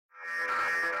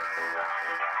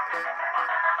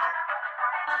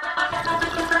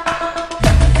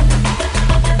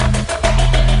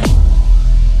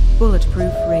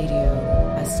Bulletproof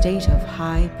Radio, a state of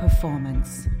high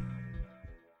performance.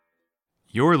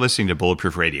 You're listening to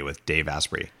Bulletproof Radio with Dave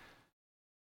Asprey.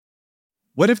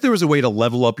 What if there was a way to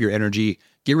level up your energy,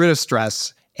 get rid of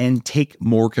stress, and take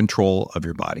more control of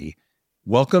your body?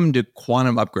 Welcome to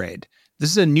Quantum Upgrade.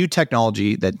 This is a new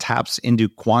technology that taps into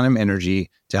quantum energy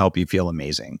to help you feel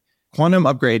amazing. Quantum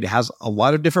Upgrade has a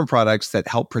lot of different products that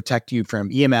help protect you from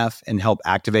EMF and help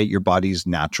activate your body's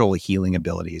natural healing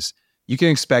abilities. You can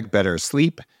expect better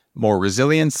sleep, more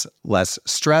resilience, less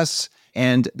stress,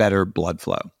 and better blood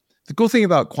flow. The cool thing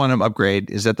about Quantum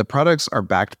Upgrade is that the products are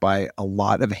backed by a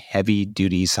lot of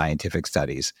heavy-duty scientific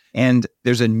studies, and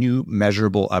there's a new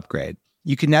measurable upgrade.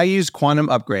 You can now use Quantum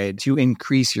Upgrade to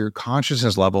increase your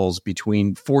consciousness levels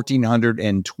between 1400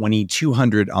 and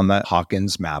 2200 on the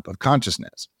Hawkins map of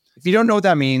consciousness. If you don't know what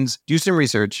that means, do some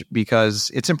research because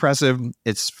it's impressive,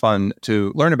 it's fun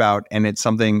to learn about, and it's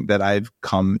something that I've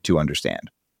come to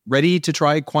understand. Ready to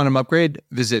try Quantum Upgrade?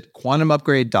 Visit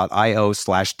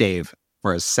quantumupgrade.io/Dave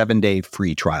for a 7-day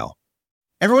free trial.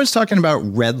 Everyone's talking about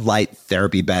red light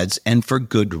therapy beds, and for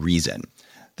good reason.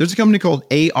 There's a company called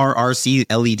ARRC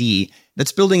LED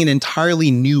that's building an entirely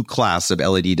new class of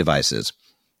LED devices.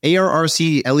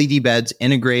 ARRC LED beds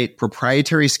integrate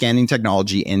proprietary scanning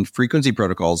technology and frequency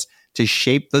protocols to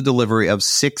shape the delivery of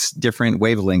 6 different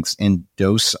wavelengths in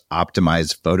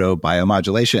dose-optimized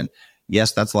photobiomodulation.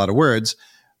 Yes, that's a lot of words.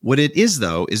 What it is,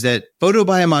 though, is that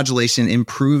photobiomodulation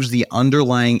improves the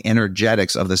underlying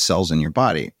energetics of the cells in your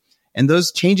body. And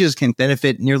those changes can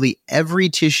benefit nearly every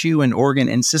tissue and organ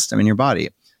and system in your body.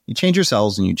 You change your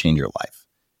cells and you change your life.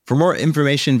 For more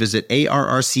information, visit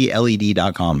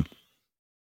arrcled.com.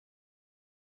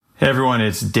 Hey everyone,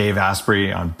 it's Dave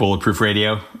Asprey on Bulletproof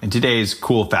Radio, and today's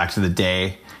cool fact of the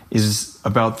day is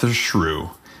about the shrew.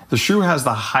 The shrew has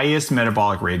the highest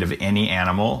metabolic rate of any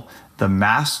animal. The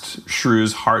masked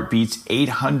shrew's heart beats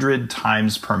 800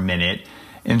 times per minute,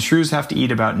 and shrews have to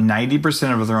eat about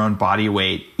 90% of their own body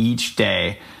weight each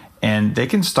day, and they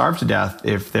can starve to death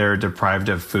if they're deprived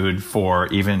of food for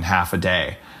even half a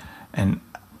day. And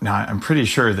now I'm pretty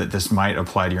sure that this might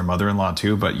apply to your mother-in-law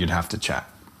too, but you'd have to check.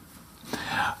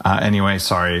 Anyway,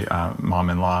 sorry,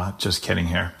 mom-in-law, just kidding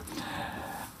here.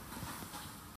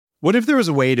 What if there was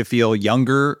a way to feel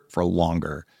younger for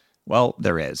longer? Well,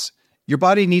 there is. Your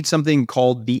body needs something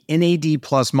called the NAD+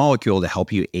 molecule to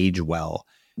help you age well.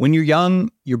 When you're young,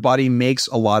 your body makes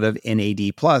a lot of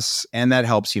NAD+, and that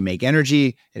helps you make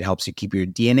energy, it helps you keep your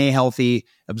DNA healthy,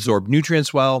 absorb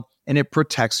nutrients well, and it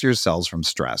protects your cells from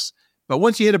stress. But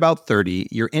once you hit about 30,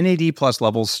 your NAD+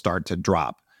 levels start to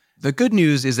drop. The good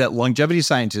news is that longevity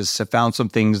scientists have found some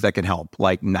things that can help,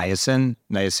 like niacin,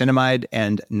 niacinamide,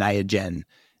 and Niagen.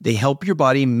 They help your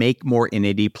body make more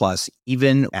NAD+,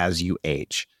 even as you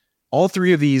age. All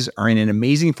 3 of these are in an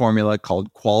amazing formula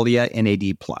called Qualia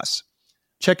NAD+.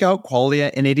 Check out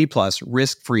Qualia NAD+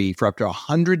 risk-free for up to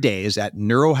 100 days at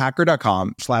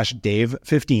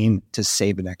neurohacker.com/Dave15 to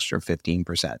save an extra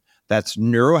 15%. That's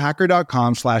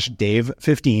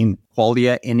neurohacker.com/Dave15,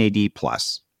 Qualia NAD+.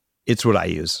 It's what I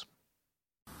use.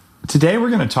 Today we're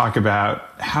going to talk about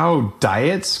how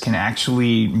diets can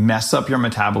actually mess up your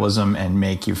metabolism and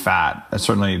make you fat.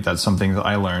 Certainly that's something that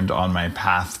I learned on my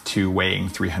path to weighing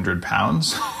 300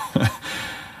 pounds.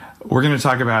 We're going to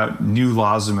talk about new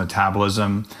laws of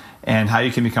metabolism and how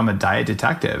you can become a diet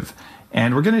detective.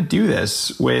 And we're going to do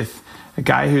this with a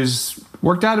guy who's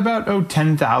worked out about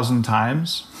 10,000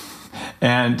 times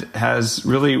and has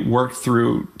really worked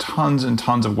through tons and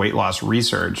tons of weight loss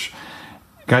research.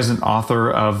 The guy's an author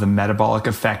of The Metabolic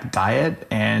Effect Diet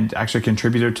and actually a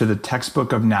contributor to the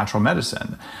Textbook of Natural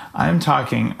Medicine. I'm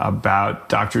talking about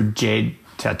Dr. Jade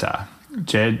Teta.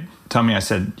 Jade, tell me I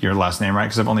said your last name right,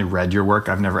 because I've only read your work.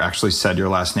 I've never actually said your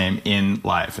last name in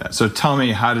life. So tell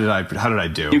me, how did I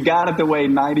do? You got it the way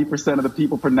 90% of the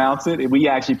people pronounce it. We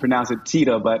actually pronounce it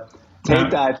Teta, but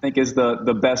Teta, I think, is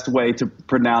the best way to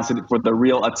pronounce it for the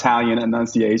real Italian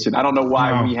enunciation. I don't know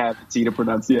why we have the Teta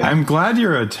pronunciation. I'm glad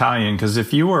you're Italian, because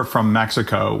if you were from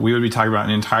Mexico, we would be talking about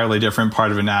an entirely different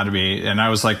part of anatomy. And I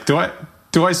was like, do I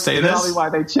say this? That's probably why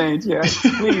they changed. Yeah,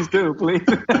 please do, please.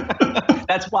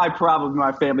 That's why probably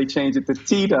my family changed it to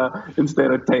Teta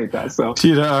instead of Teta. So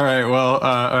Teta, all right.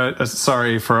 Well,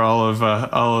 sorry for all of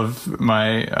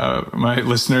my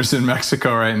listeners in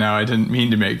Mexico right now. I didn't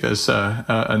mean to make this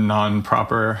a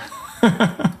non-proper.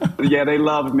 Yeah, they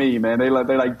love me, man. They're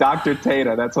like Dr.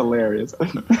 Teta. That's hilarious.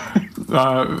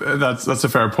 That's a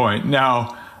fair point.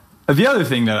 Now, the other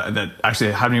thing that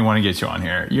actually had me want to get you on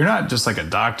here, you're not just like a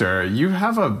doctor. You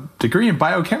have a degree in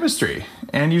biochemistry,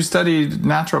 and you studied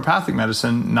naturopathic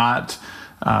medicine, not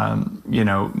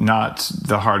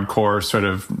the hardcore sort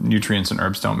of nutrients and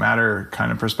herbs don't matter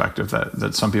kind of perspective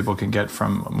that some people can get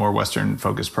from a more Western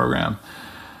focused program.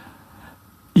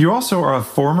 You also are a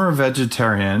former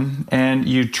vegetarian, and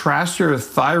you trashed your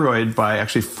thyroid by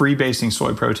actually freebasing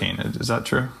soy protein. Is that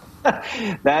true?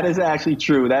 That is actually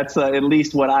true. That's at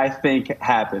least what I think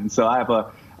happened. So I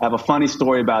have a funny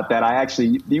story about that.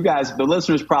 You guys, the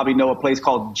listeners probably know a place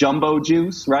called Jumbo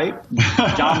Juice, right?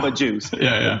 Jamba Juice.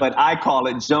 Yeah. But I call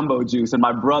it Jumbo Juice. And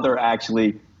my brother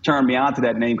actually turned me on to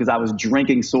that name because I was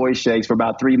drinking soy shakes for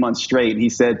about 3 months straight. He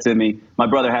said to me, my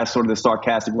brother has sort of this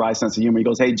sarcastic, wry sense of humor. He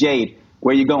goes, "Hey, Jade,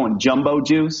 where you going? Jumbo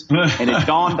Juice?" And it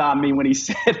dawned on me when he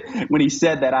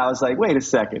said that, I was like, wait a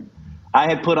second. I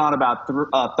had put on about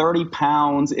 30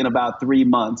 pounds in about 3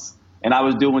 months, and I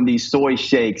was doing these soy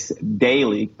shakes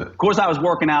daily. Of course, I was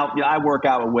working out. I work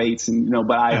out with weights,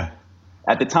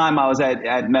 at the time I was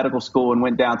at medical school and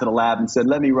went down to the lab and said,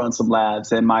 let me run some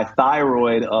labs. And my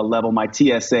thyroid level, my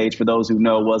TSH, for those who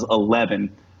know, was 11.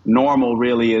 Normal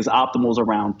really is optimal's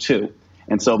around 2.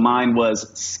 And so mine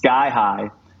was sky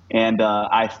high. And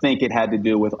I think it had to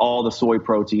do with all the soy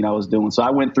protein I was doing. So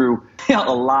I went through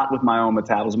a lot with my own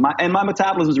metabolism. My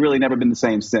metabolism has really never been the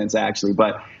same since, actually.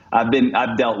 But I've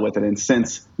dealt with it and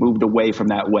since moved away from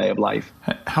that way of life.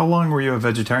 How long were you a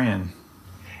vegetarian?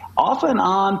 Off and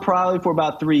on, probably for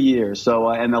about 3 years. So,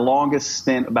 and the longest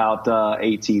stint about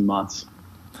 18 months.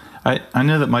 I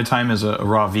know that my time as a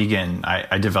raw vegan,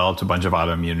 I developed a bunch of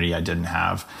autoimmunity I didn't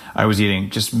have. I was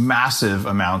eating just massive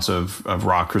amounts of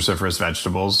raw cruciferous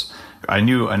vegetables. I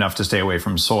knew enough to stay away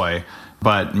from soy.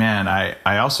 But man,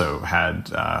 I also had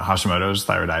Hashimoto's,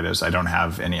 thyroiditis. I don't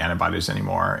have any antibodies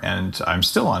anymore. And I'm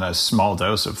still on a small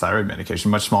dose of thyroid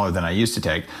medication, much smaller than I used to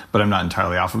take. But I'm not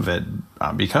entirely off of it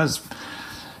because,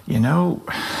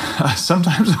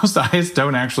 sometimes those diets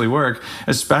don't actually work,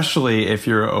 especially if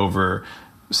you're over,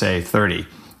 say, 30.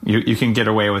 You can get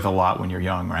away with a lot when you're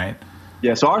young, right?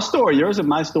 Yeah, so yours and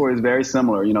my story is very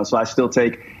similar. So I still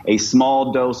take a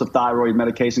small dose of thyroid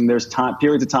medication. There's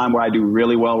periods of time where I do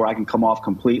really well, where I can come off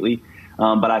completely,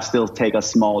 but I still take a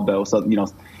small dose of,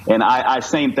 and I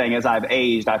same thing, as I've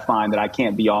aged, I find that I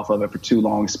can't be off of it for too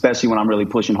long, especially when I'm really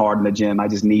pushing hard in the gym. I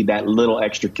just need that little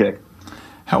extra kick.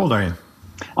 How old are you?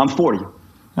 I'm 40. All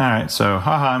right, so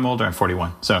I'm older. I'm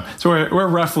 41. So we're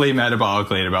roughly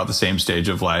metabolically at about the same stage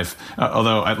of life.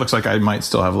 Although it looks like I might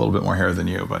still have a little bit more hair than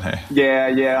you, but hey.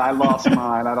 Yeah, I lost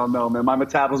mine. I don't know, man. My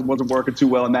metabolism wasn't working too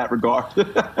well in that regard.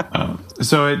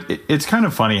 So it's kind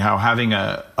of funny how having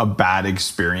a bad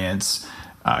experience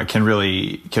can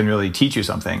really teach you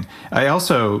something. I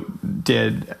also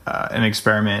did an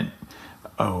experiment.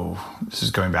 This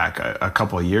is going back a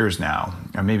couple of years now,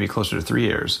 or maybe closer to 3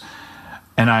 years,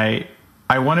 and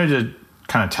I wanted to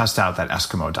kind of test out that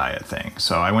Eskimo diet thing.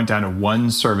 So I went down to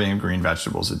 1 serving of green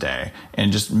vegetables a day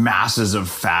and just masses of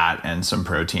fat and some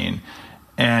protein.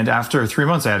 And after 3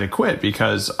 months, I had to quit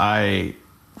because I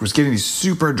was getting these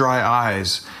super dry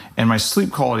eyes and my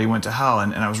sleep quality went to hell,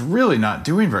 and I was really not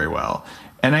doing very well.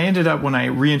 And I ended up, when I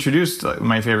reintroduced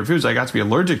my favorite foods, I got to be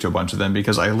allergic to a bunch of them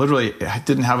because I literally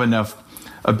didn't have enough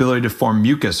ability to form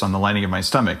mucus on the lining of my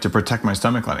stomach to protect my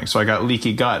stomach lining. So I got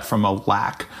leaky gut from a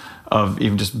lack of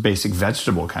even just basic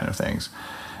vegetable kind of things.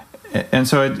 And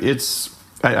so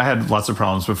I had lots of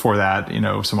problems before that,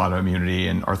 some autoimmunity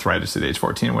and arthritis at age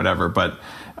 14, whatever. But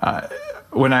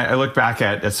when I look back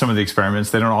at some of the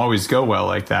experiments, they don't always go well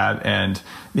like that. And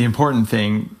the important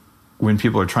thing when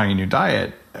people are trying a new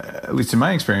diet, at least in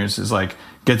my experience, is like,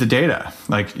 get the data.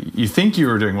 Like, you think you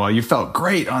were doing well, you felt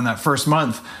great on that first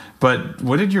month, but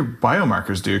what did your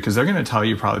biomarkers do? Because they're going to tell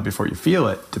you probably before you feel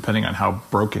it, depending on how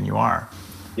broken you are.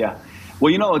 Yeah.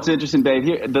 Well, it's interesting, Dave.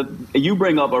 You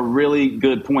bring up a really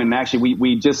good point. And actually,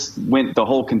 we just went the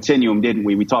whole continuum, didn't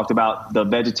we? We talked about the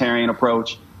vegetarian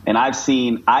approach. And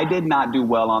I did not do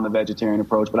well on the vegetarian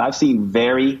approach, but I've seen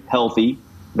very healthy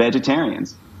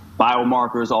vegetarians.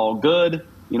 Biomarkers all good,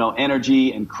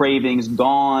 energy and cravings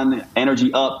gone,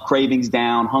 energy up, cravings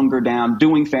down, hunger down,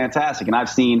 doing fantastic. And I've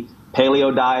seen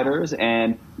paleo dieters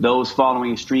and those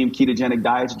following extreme ketogenic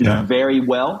diets do very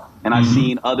well. And I've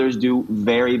seen others do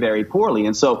very, very poorly.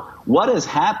 And so what has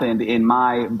happened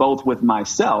both with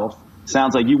myself,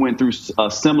 sounds like you went through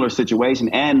a similar situation,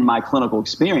 and my clinical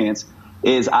experience,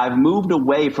 is I've moved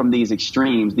away from these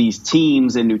extremes, these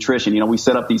teams in nutrition. We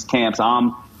set up these camps.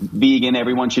 I'm vegan,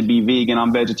 everyone should be vegan.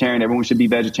 I'm vegetarian, everyone should be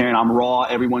vegetarian. I'm raw,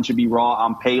 everyone should be raw.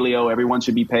 I'm paleo, everyone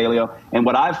should be paleo. And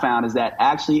what I've found is that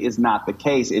actually is not the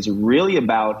case. It's really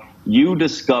about you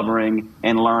discovering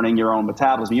and learning your own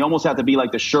metabolism. You almost have to be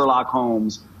like the Sherlock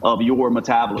Holmes of your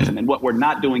metabolism. And what we're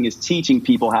not doing is teaching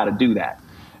people how to do that.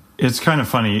 It's kind of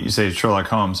funny you say Sherlock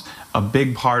Holmes. A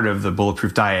big part of the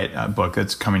Bulletproof Diet book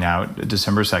that's coming out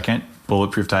December 2nd,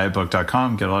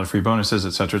 bulletproofdietbook.com, get a lot of free bonuses,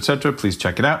 et cetera, please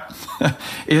check it out,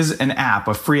 is an app,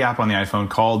 a free app on the iPhone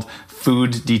called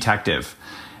Food Detective.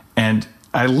 And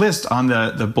I list on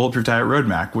the Bulletproof Diet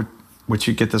roadmap, which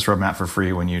you get this roadmap for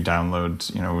free when you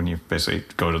download, when you basically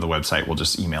go to the website, we'll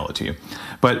just email it to you.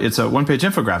 But it's a one-page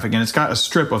infographic, and it's got a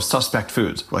strip of suspect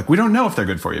foods. Like, we don't know if they're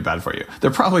good for you, bad for you. They're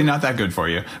probably not that good for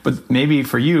you, but maybe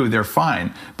for you, they're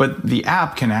fine. But the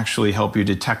app can actually help you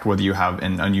detect whether you have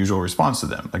an unusual response to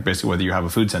them, like basically whether you have a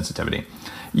food sensitivity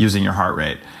using your heart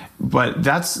rate. But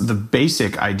that's the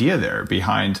basic idea there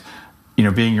behind,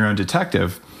 being your own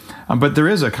detective. But there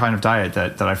is a kind of diet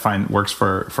that I find works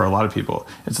for a lot of people.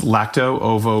 It's lacto,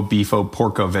 ovo, beefo,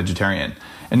 porco, vegetarian.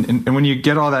 And when you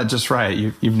get all that just right,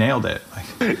 you've nailed it.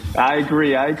 I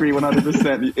agree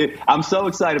 100%. I'm so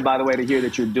excited, by the way, to hear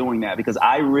that you're doing that, because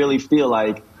I really feel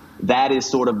like that is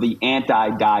sort of the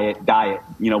anti-diet diet,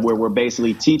 where we're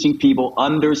basically teaching people,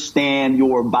 understand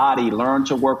your body, learn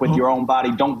to work with your own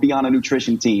body. Don't be on a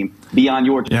nutrition team. Be on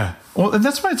your team. Yeah. Well,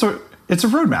 that's why it's a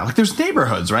roadmap. Like, there's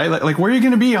neighborhoods, right? Like where are you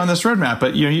going to be on this roadmap?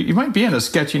 But you might be in a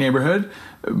sketchy neighborhood,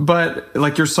 but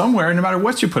like you're somewhere no matter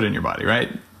what you put in your body, right?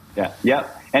 Yeah. Yeah.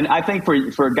 And I think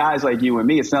for guys like you and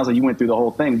me, it sounds like you went through the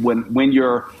whole thing. When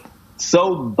you're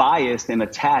so biased and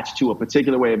attached to a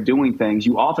particular way of doing things,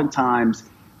 you oftentimes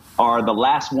are the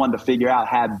last one to figure out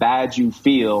how bad you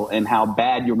feel and how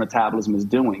bad your metabolism is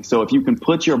doing. So if you can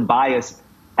put your bias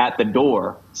at the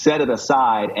door, set it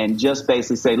aside, and just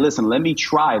basically say, listen, let me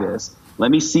try this.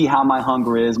 Let me see how my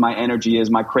hunger is, my energy is,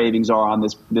 my cravings are on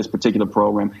this particular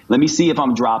program. Let me see if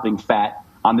I'm dropping fat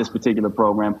on this particular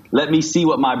program. Let me see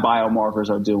what my biomarkers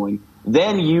are doing.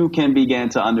 Then you can begin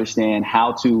to understand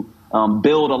how to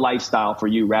build a lifestyle for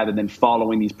you rather than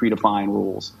following these predefined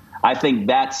rules. I think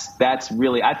that's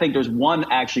really, I think there's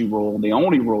one actually rule, the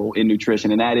only rule in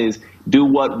nutrition, and that is do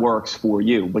what works for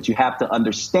you. But you have to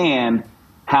understand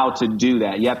how to do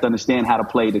that. You have to understand how to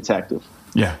play detective.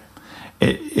 Yeah.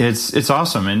 It's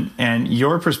awesome. And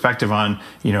your perspective on,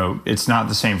 it's not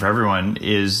the same for everyone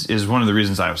is one of the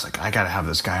reasons I was like, I got to have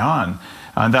this guy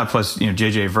on. That plus,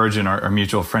 JJ Virgin, our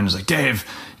mutual friend, is like, Dave,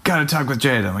 got to talk with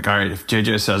Jade. I'm like, all right, if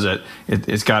JJ says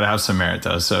it's got to have some merit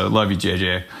though. So love you,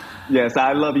 JJ. Yes,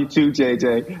 I love you too,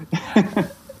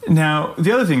 JJ. Now,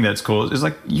 the other thing that's cool is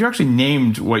like you actually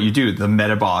named what you do, the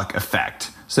metabolic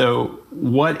effect. So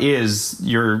what is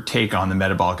your take on the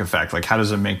metabolic effect? Like, how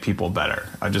does it make people better?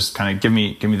 Just kind of give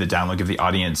me the download, give the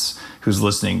audience who's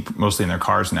listening, mostly in their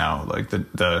cars now, like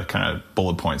the kind of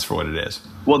bullet points for what it is.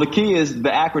 Well, the key is the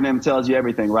acronym tells you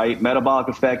everything, right? Metabolic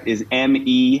effect is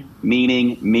ME,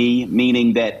 meaning me,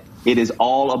 meaning that it is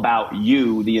all about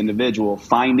you, the individual,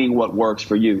 finding what works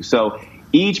for you. So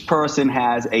each person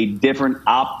has a different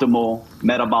optimal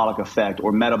metabolic effect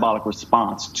or metabolic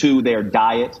response to their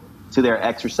diet, to their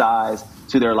exercise,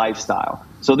 to their lifestyle.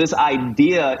 So this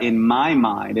idea in my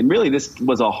mind, and really this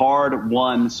was a hard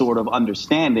one sort of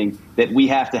understanding, that we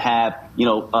have to have,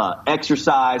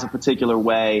 exercise a particular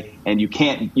way, and you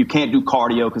can't do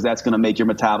cardio because that's going to make your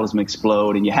metabolism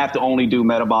explode, and you have to only do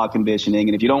metabolic conditioning,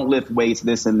 and if you don't lift weights,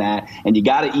 this and that, and you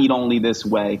got to eat only this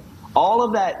way. All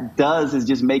of that does is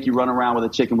just make you run around with a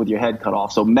chicken with your head cut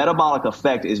off. So metabolic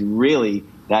effect is really,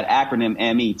 that acronym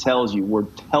ME tells you, we're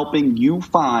helping you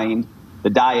find the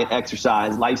diet,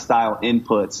 exercise, lifestyle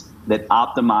inputs that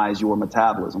optimize your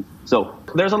metabolism. So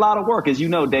there's a lot of work, as you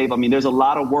know, Dave. I mean, there's a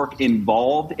lot of work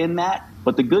involved in that.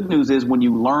 But the good news is when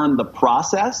you learn the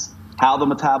process, how the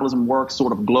metabolism works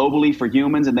sort of globally for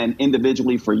humans and then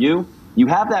individually for you, you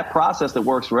have that process that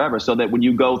works forever, so that when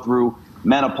you go through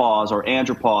menopause or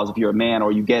andropause, if you're a man,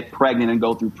 or you get pregnant and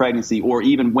go through pregnancy, or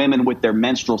even women with their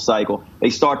menstrual cycle, they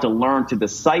start to learn to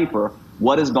decipher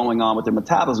what is going on with their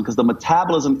metabolism, because the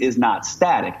metabolism is not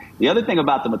static. The other thing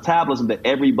about the metabolism that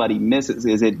everybody misses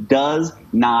is it does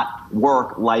not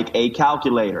work like a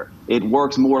calculator. It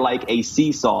works more like a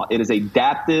seesaw. It is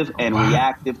adaptive and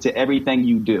reactive to everything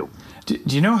you do.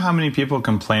 Do you know how many people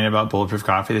complain about Bulletproof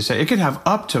coffee? They say it could have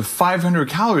up to 500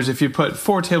 calories if you put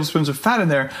 4 tablespoons of fat in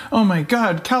there. Oh my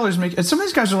God, calories make... And some of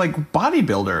these guys are like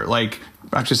bodybuilder.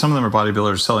 Actually, some of them are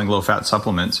bodybuilders selling low-fat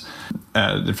supplements.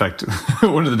 In fact,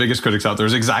 one of the biggest critics out there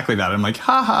is exactly that. I'm like,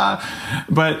 haha.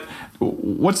 But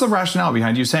what's the rationale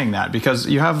behind you saying that? Because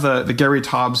you have the Gary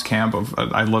Taubes camp of,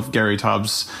 I love Gary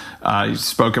Taubes. He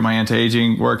spoke at my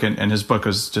anti-aging work, and his book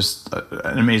was just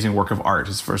an amazing work of art,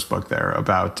 his first book there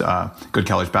about good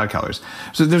calories, bad calories.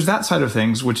 So there's that side of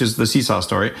things, which is the seesaw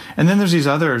story. And then there's these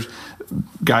other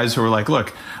guys who are like,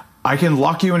 look, I can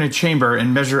lock you in a chamber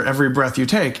and measure every breath you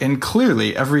take, and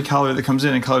clearly every calorie that comes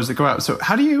in and calories that go out. So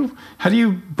how do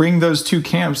you bring those two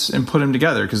camps and put them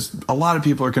together? Because a lot of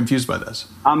people are confused by this.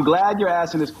 I'm glad you're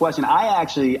asking this question.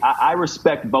 I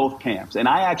respect both camps, and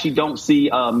I actually don't see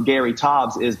Gary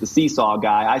Taubes as the seesaw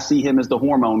guy. I see him as the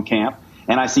hormone camp,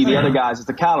 and I see the other guys as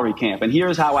the calorie camp. And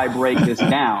here's how I break this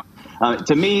down.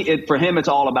 To me, for him, it's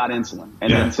all about insulin,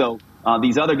 and then so.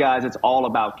 These other guys, it's all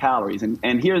about calories.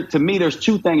 And here, to me, there's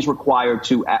two things required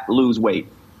to lose weight.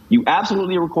 You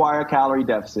absolutely require a calorie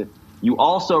deficit. You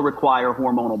also require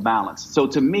hormonal balance. So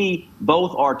to me,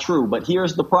 both are true. But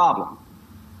here's the problem.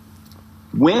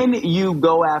 When you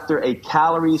go after a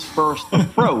calories first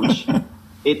approach,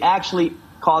 it actually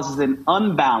causes an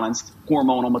unbalanced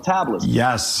hormonal metabolism.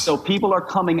 Yes. So people are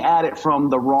coming at it from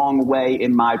the wrong way,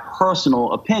 in my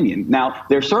personal opinion. Now,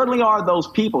 there certainly are those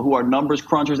people who are numbers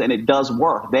crunchers, and it does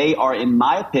work. They are, in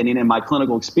my opinion, in my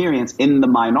clinical experience, in the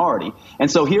minority. And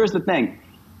so here's the thing.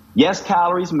 Yes,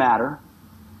 calories matter.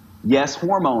 Yes,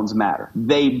 hormones matter.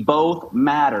 They both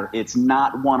matter. It's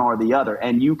not one or the other.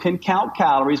 And you can count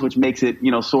calories, which makes it,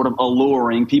 sort of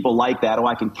alluring. People like that. Oh,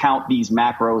 I can count these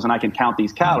macros and I can count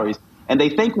these calories. And they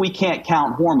think we can't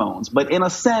count hormones. But in a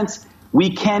sense, we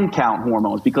can count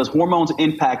hormones, because hormones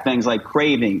impact things like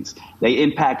cravings. They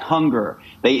impact hunger.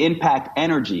 They impact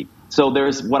energy. So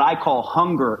there's what I call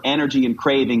hunger, energy, and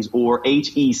cravings, or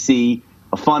HEC,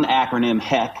 a fun acronym,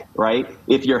 HEC, right?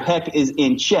 If your HEC is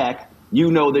in check,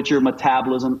 you know that your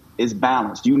metabolism is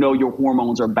balanced. You know your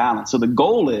hormones are balanced. So the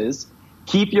goal is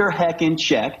keep your HEC in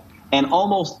check. And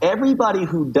almost everybody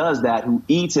who does that, who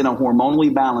eats in a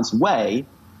hormonally balanced way,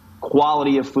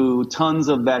 quality of food, tons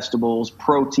of vegetables,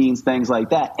 proteins, things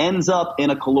like that, ends up in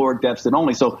a caloric deficit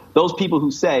only. So those people who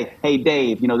say, hey,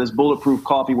 Dave, this bulletproof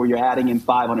coffee where you're adding in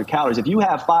 500 calories, if you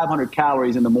have 500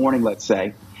 calories in the morning, let's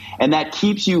say, and that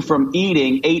keeps you from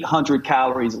eating 800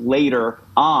 calories later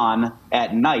on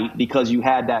at night because you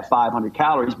had that 500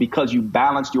 calories, because you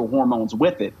balanced your hormones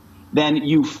with it, then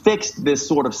you fixed this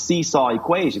sort of seesaw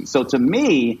equation. So to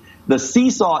me, the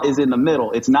seesaw is in the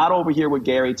middle. It's not over here with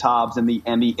Gary Taubes and the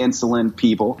insulin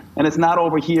people, and it's not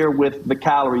over here with the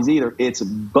calories either. It's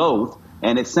both.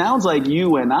 And it sounds like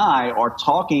you and I are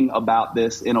talking about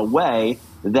this in a way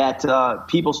that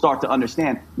people start to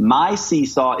understand. My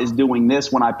seesaw is doing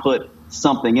this when I put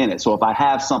something in it. So if I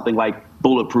have something like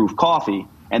bulletproof coffee,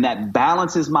 and that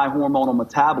balances my hormonal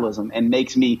metabolism and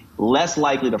makes me less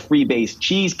likely to freebase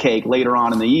cheesecake later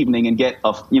on in the evening and get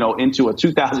into a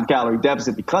 2,000 calorie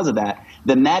deficit because of that,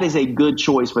 then that is a good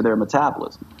choice for their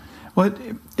metabolism. Well,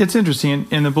 it's interesting.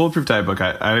 In the Bulletproof Diet book,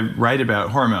 I write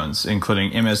about hormones,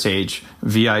 including MSH,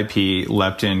 VIP,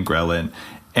 leptin, ghrelin,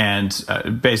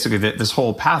 and basically this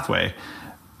whole pathway.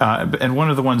 And one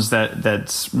of the ones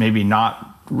that's maybe not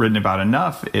written about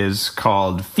enough is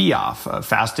called FEOF,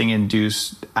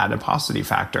 fasting-induced adiposity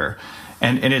factor.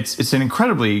 And it's an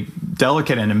incredibly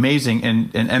delicate and amazing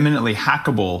and eminently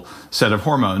hackable set of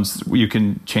hormones you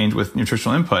can change with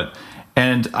nutritional input.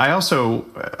 And I also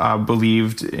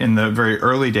believed in the very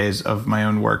early days of my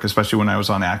own work, especially when I was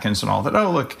on Atkins and all that,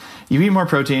 oh, look, you eat more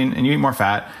protein and you eat more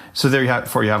fat, so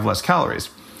therefore you have less calories.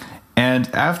 And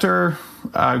after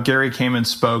Gary came and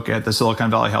spoke at the Silicon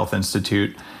Valley Health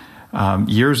Institute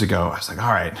years ago, I was like,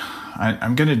 all right,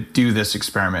 I'm going to do this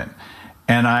experiment.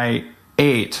 And I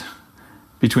ate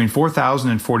between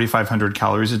 4,000 and 4,500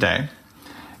 calories a day.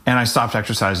 And I stopped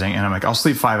exercising, and I'm like, I'll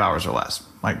sleep 5 hours or less.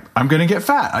 Like, I'm going to get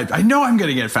fat. I know I'm going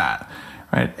to get fat,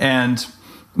 right? And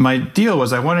my deal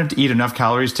was I wanted to eat enough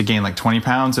calories to gain like 20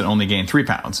 pounds and only gain 3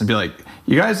 pounds, and be like,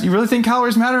 you guys, you really think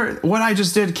calories matter? What I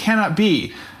just did cannot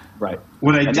be. Right.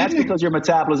 That's because your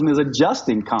metabolism is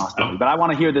adjusting constantly. But I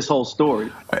want to hear this whole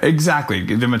story. Exactly.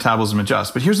 The metabolism adjusts.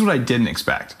 But here's what I didn't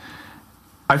expect.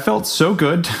 I felt so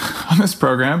good on this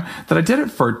program that I did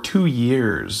it for 2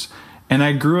 years. And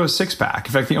I grew a six-pack.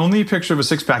 In fact, the only picture of a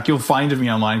six-pack you'll find of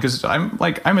me online, because I'm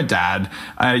a dad.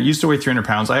 I used to weigh 300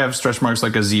 pounds. I have stretch marks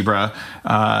like a zebra.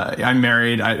 I'm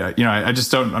married. I just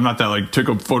don't. I'm not that like take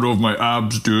a photo of my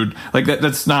abs, dude. Like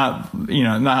that's not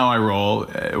not how I roll.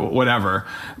 Whatever.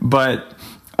 But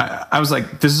I was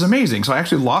like, this is amazing. So I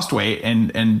actually lost weight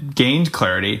and gained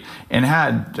clarity and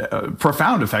had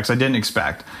profound effects I didn't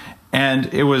expect.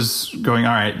 And it was going,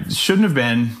 all right, shouldn't have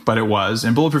been, but it was.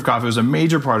 And Bulletproof Coffee was a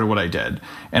major part of what I did.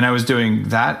 And I was doing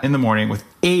that in the morning with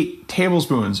 8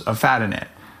 tablespoons of fat in it,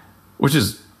 which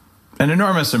is An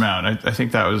enormous amount. I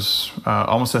think that was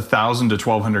almost 1,000 to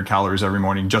 1,200 calories every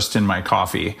morning just in my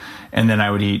coffee. And then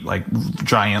I would eat like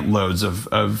giant loads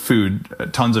of food,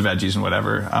 tons of veggies and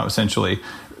whatever, essentially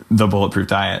the bulletproof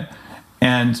diet.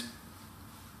 And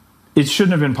it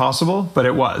shouldn't have been possible, but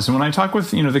it was. And when I talk with,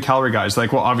 the calorie guys,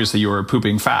 like, well, obviously you were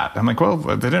pooping fat. I'm like, well,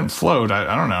 they didn't float.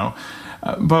 I don't know.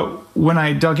 But when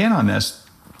I dug in on this,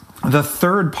 the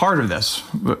third part of this,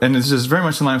 and this is very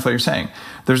much in line with what you're saying,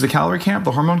 there's the calorie camp,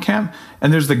 the hormone camp,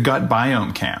 and there's the gut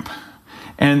biome camp.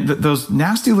 And those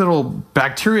nasty little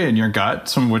bacteria in your gut,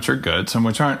 some of which are good, some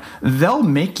of which aren't, they'll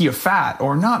make you fat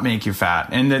or not make you fat.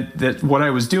 And that what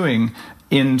I was doing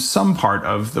in some part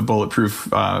of the bulletproof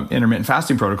intermittent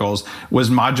fasting protocols was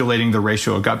modulating the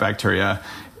ratio of gut bacteria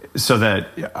so that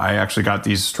I actually got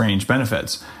these strange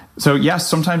benefits. So yes,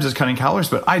 sometimes it's cutting calories,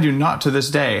 but I do not to this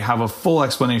day have a full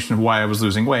explanation of why I was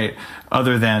losing weight,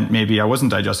 other than maybe I wasn't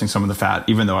digesting some of the fat,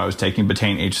 even though I was taking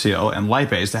betaine, HCl, and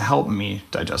lipase to help me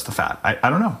digest the fat. I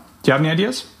don't know. Do you have any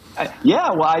ideas?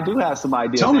 Yeah, well, I do have some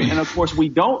ideas. Tell me. And of course, we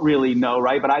don't really know,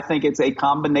 right? But I think it's a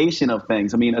combination of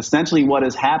things. I mean, essentially what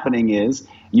is happening is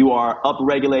you are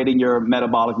upregulating your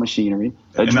metabolic machinery,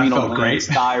 adrenal glands,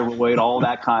 thyroid, all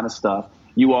that kind of stuff.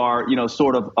 You are,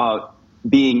 sort of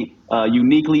being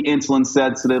uniquely insulin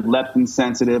sensitive, leptin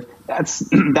sensitive.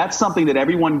 That's something that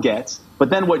everyone gets. But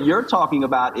then what you're talking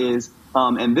about is,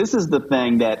 and this is the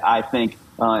thing that I think,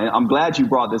 and I'm glad you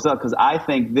brought this up, because I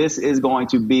think this is going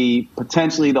to be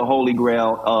potentially the holy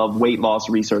grail of weight loss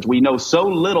research. We know so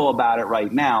little about it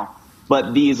right now,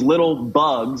 but these little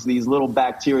bugs, these little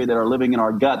bacteria that are living in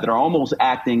our gut that are almost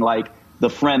acting like the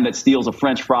friend that steals a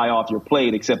French fry off your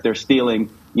plate, except they're stealing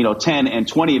 10 and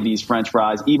 20 of these French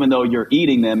fries, even though you're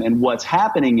eating them. And what's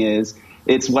happening is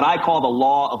it's what I call the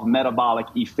law of metabolic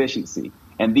efficiency.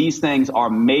 And these things are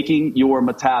making your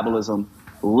metabolism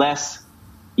less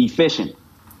efficient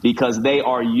because they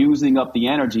are using up the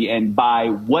energy. And by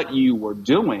what you were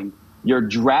doing, you're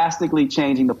drastically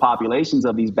changing the populations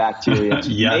of these bacteria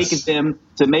yes.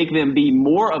 to make them be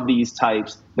more of these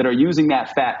types that are using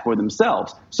that fat for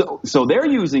themselves. So they're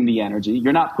using the energy.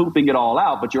 You're not pooping it all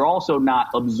out, but you're also not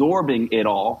absorbing it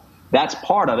all. That's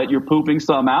part of it. You're pooping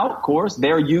some out, of course.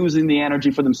 They're using the energy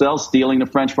for themselves, stealing the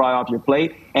French fry off your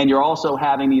plate. And you're also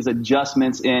having these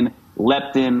adjustments in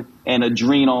leptin and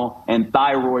adrenal and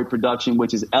thyroid production,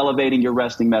 which is elevating your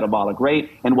resting metabolic rate.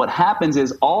 And what happens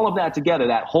is all of that together,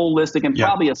 that holistic and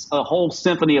probably a whole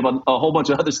symphony of a whole bunch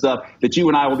of other stuff that you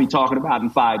and I will be talking about in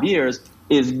 5 years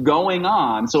is going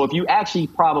on. So if you actually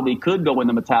probably could go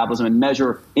into metabolism and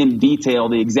measure in detail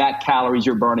the exact calories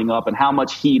you're burning up and how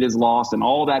much heat is lost and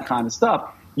all that kind of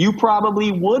stuff, you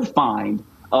probably would find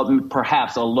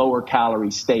perhaps a lower calorie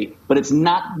state, but it's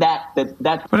not that.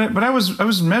 But I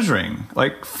was measuring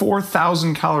like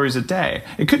 4,000 calories a day.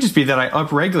 It could just be that I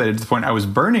upregulated to the point I was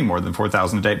burning more than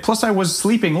 4,000 a day. Plus, I was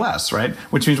sleeping less, right?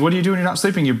 Which means, what do you do when you're not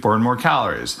sleeping? You burn more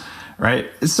calories, right?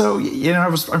 So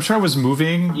I'm sure I was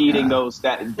moving, eating those.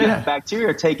 Bacteria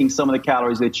are taking some of the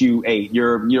calories that you ate.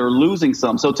 You're losing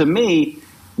some. So to me,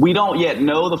 we don't yet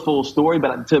know the full story,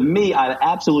 but to me, I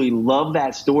absolutely love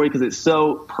that story because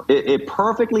it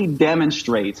perfectly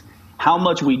demonstrates how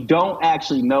much we don't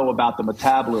actually know about the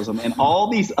metabolism and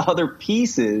all these other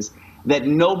pieces that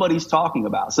nobody's talking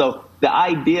about. So the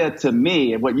idea to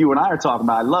me, and what you and I are talking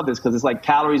about, I love this because it's like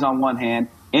calories on one hand,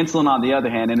 insulin on the other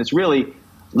hand, and it's really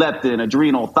leptin,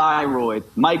 adrenal, thyroid,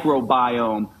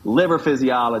 microbiome, liver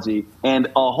physiology, and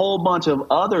a whole bunch of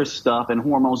other stuff and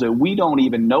hormones that we don't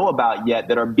even know about yet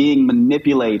that are being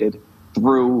manipulated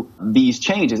through these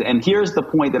changes. And here's the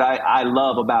point that I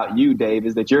love about you, Dave,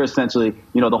 is that you're essentially,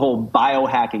 the whole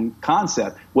biohacking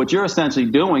concept. What you're essentially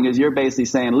doing is you're basically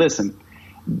saying, listen,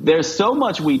 there's so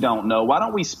much we don't know. Why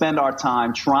don't we spend our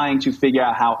time trying to figure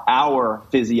out how our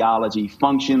physiology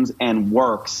functions and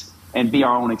works and be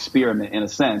our own experiment in a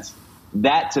sense?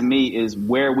 That to me is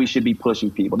where we should be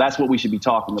pushing people. That's what we should be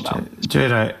talking about.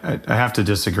 Jade, I have to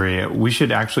disagree. We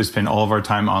should actually spend all of our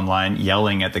time online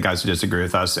yelling at the guys who disagree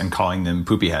with us and calling them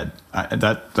poopy head.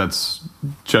 That's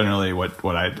generally what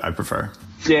I prefer.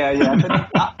 Yeah.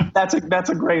 That's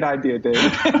a great idea, Dave.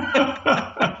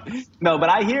 No, but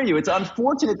I hear you. It's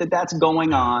unfortunate that that's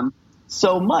going on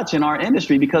so much in our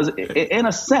industry because in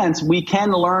a sense we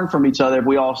can learn from each other if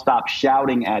we all stop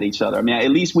shouting at each other. I mean, at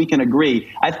least we can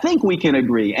agree. I think we can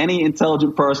agree. Any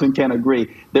intelligent person can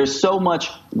agree. There's so much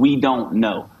we don't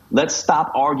know. let's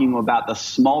stop arguing about the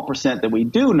small percent that we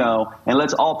do know, and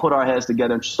let's all put our heads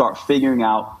together and start figuring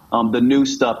out the new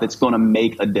stuff that's going to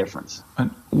make a difference.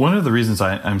 And one of the reasons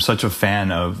I'm such a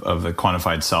fan of the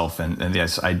quantified self and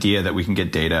this idea that we can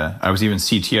get data. I was even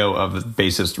CTO of the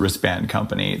basest wristband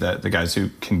company, the guys who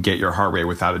can get your heart rate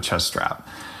without a chest strap.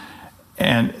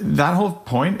 And that whole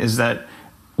point is that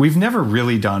we've never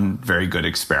really done very good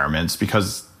experiments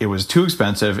because it was too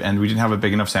expensive and we didn't have a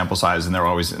big enough sample size, and they're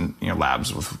always in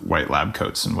labs with white lab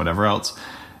coats and whatever else.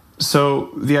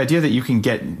 So the idea that you can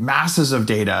get masses of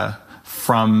data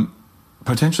from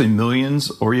potentially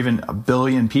millions or even a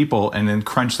billion people and then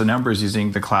crunch the numbers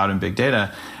using the cloud and big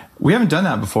data, we haven't done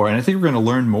that before. And I think we're going to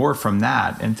learn more from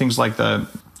that and things like the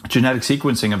genetic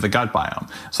sequencing of the gut biome.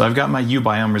 So I've got my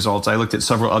uBiome results. I looked at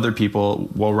several other people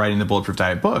while writing the Bulletproof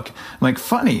Diet book. I'm like,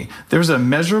 funny, there's a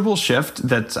measurable shift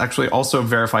that's actually also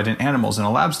verified in animals in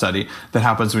a lab study that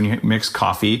happens when you mix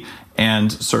coffee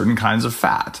and certain kinds of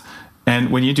fat.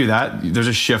 And when you do that, there's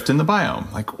a shift in the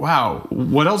biome. Like, wow,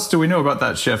 what else do we know about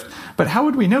that shift? But how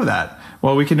would we know that?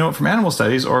 Well, we could know it from animal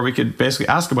studies, or we could basically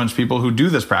ask a bunch of people who do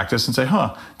this practice and say,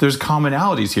 there's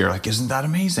commonalities here. Like, isn't that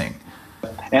amazing?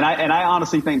 And I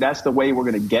honestly think that's the way we're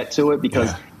going to get to it,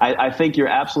 because I think you're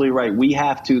absolutely right. We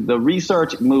have to, the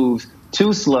research moves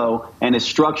too slow and is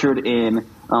structured in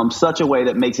such a way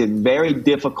that makes it very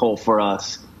difficult for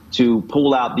us to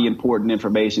pull out the important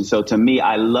information. So to me,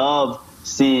 I love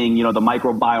seeing, the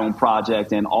microbiome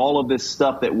project and all of this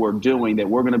stuff that we're doing, that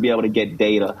we're going to be able to get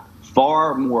data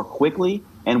far more quickly,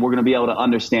 and we're going to be able to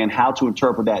understand how to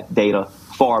interpret that data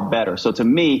far better. So to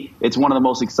me, it's one of the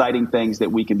most exciting things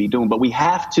that we can be doing. But we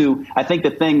have to, I think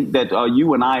the thing that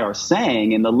you and I are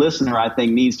saying, and the listener, I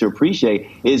think, needs to appreciate,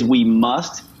 is we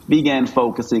must begin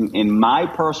focusing, in my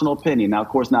personal opinion, now, of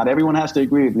course, not everyone has to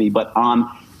agree with me, but on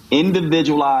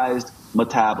individualized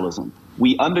metabolism.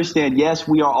 We understand, yes,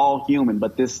 we are all human,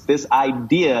 but this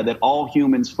idea that all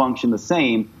humans function the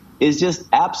same is just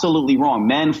absolutely wrong.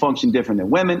 Men function different than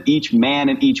women. Each man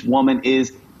and each woman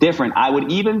is different. I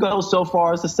would even go so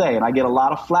far as to say, and I get a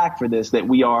lot of flack for this, that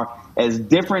we are as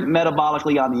different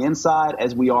metabolically on the inside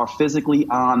as we are physically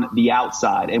on the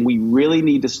outside. And we really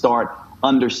need to start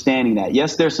understanding that.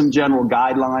 Yes, there's some general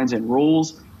guidelines and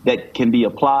rules that can be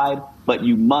applied, but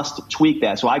you must tweak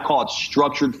that. So I call it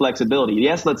structured flexibility.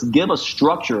 Yes, let's give a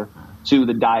structure to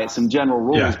the diet, some general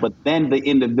rules, but then the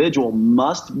individual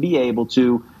must be able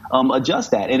to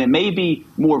adjust that. And it may be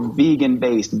more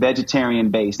vegan-based,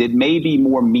 vegetarian-based. It may be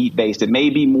more meat-based. It may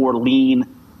be more lean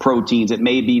proteins. It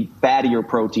may be fattier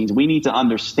proteins. We need to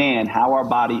understand how our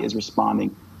body is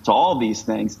responding to all these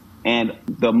things. And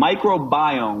the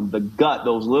microbiome, the gut,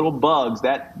 those little bugs,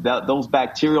 those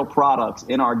bacterial products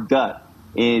in our gut,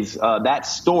 is that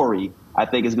story, I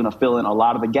think, is going to fill in a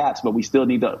lot of the gaps. But we still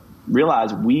need to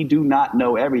realize we do not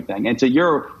know everything. And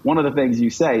to one of the things you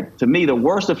say, to me, the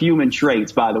worst of human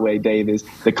traits, by the way, Dave, is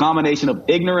the combination of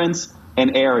ignorance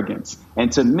and arrogance.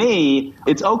 And to me,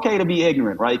 it's okay to be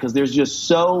ignorant, right? Because there's just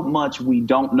so much we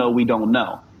don't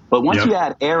know. But once you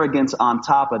add arrogance on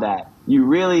top of that, you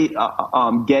really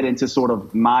get into sort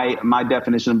of my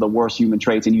definition of the worst human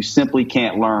traits, and you simply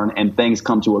can't learn, and things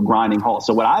come to a grinding halt.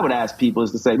 So what I would ask people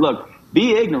is to say, look,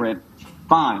 be ignorant,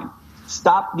 fine.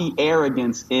 Stop the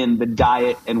arrogance in the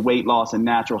diet and weight loss and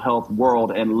natural health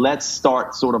world, and let's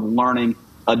start sort of learning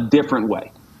a different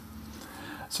way.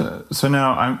 So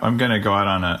now I'm going to go out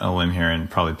on a limb here and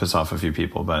probably piss off a few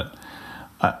people, but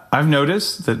I've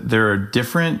noticed that there are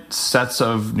different sets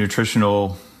of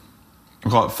nutritional,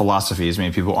 we'll call it philosophies.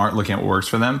 Maybe people aren't looking at what works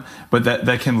for them, but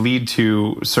that can lead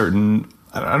to certain,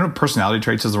 I don't know, personality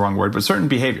traits is the wrong word, but certain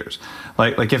behaviors.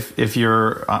 Like if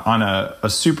you're on a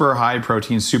super high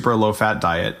protein, super low fat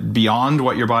diet, beyond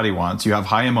what your body wants, you have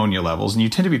high ammonia levels, and you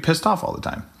tend to be pissed off all the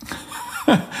time.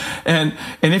 and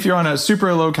if you're on a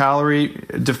super low calorie,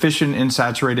 deficient in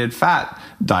saturated fat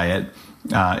diet,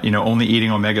 only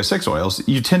eating omega-6 oils,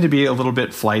 you tend to be a little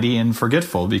bit flighty and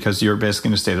forgetful because you're basically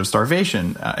in a state of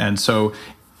starvation. And so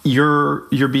your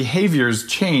behaviors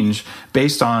change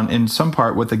based on, in some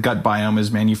part, what the gut biome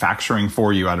is manufacturing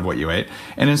for you out of what you ate.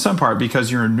 And in some part,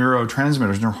 because your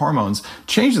neurotransmitters and your hormones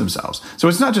change themselves. So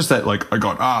it's not just that, like, I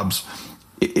got abs.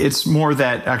 It's more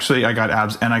that actually I got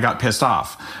abs and I got pissed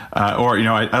off.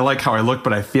 I like how I look,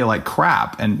 but I feel like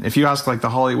crap. And if you ask like the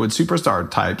Hollywood superstar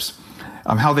types,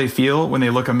 how they feel when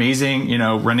they look amazing,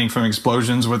 running from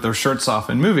explosions with their shirts off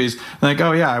in movies. Like,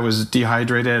 oh yeah, I was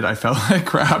dehydrated. I felt like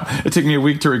crap. It took me a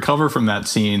week to recover from that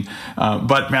scene.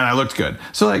 But man, I looked good.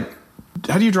 So like,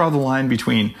 how do you draw the line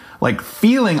between like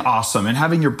feeling awesome and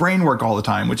having your brain work all the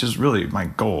time, which is really my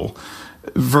goal,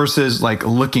 versus like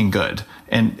looking good?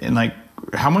 And like,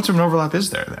 how much of an overlap is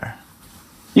there?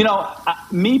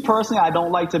 Me personally, I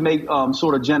don't like to make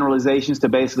sort of generalizations to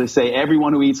basically say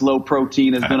everyone who eats low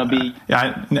protein is going to be.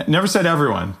 Never said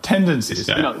everyone. Tendencies.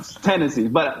 It's tendencies.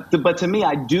 But to me,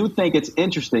 I do think it's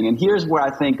interesting. And here's where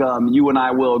I think you and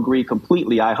I will agree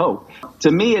completely, I hope.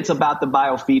 To me, it's about the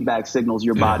biofeedback signals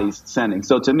your body's sending.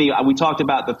 So to me, we talked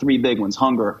about the three big ones: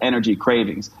 hunger, energy,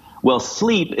 cravings. Well,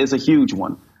 sleep is a huge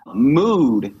one.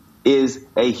 Mood is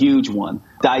a huge one.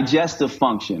 Digestive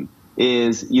function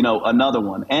is, another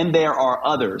one. And there are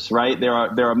others, right? There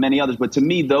are many others. But to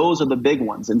me, those are the big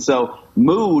ones. And so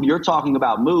mood, you're talking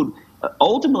about mood.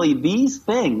 Ultimately, these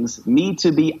things need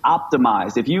to be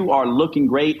optimized. If you are looking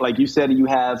great, like you said, you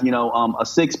have, a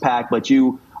six pack, but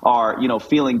you are,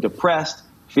 feeling depressed,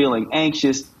 feeling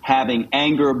anxious, having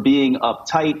anger, being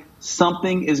uptight,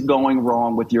 something is going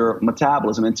wrong with your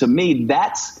metabolism. And to me,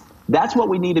 that's what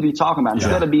we need to be talking about.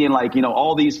 Instead of being like,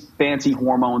 all these fancy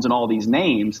hormones and all these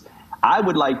names, I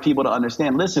would like people to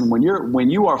understand, listen, when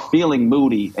you are feeling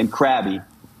moody and crabby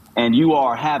and you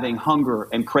are having hunger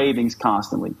and cravings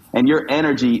constantly and your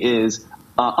energy is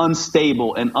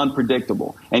unstable and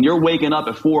unpredictable and you're waking up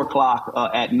at 4 o'clock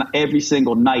at every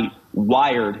single night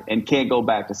wired and can't go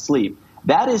back to sleep,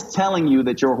 that is telling you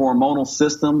that your hormonal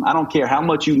system, I don't care how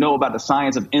much you know about the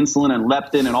science of insulin and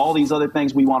leptin and all these other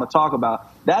things we want to talk about,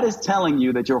 that is telling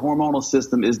you that your hormonal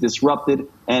system is disrupted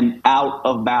and out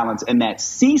of balance. And that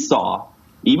seesaw,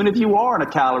 even if you are in a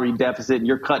calorie deficit and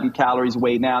you're cutting calories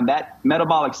way down, that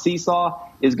metabolic seesaw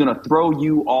is going to throw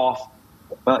you off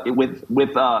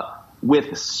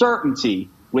with certainty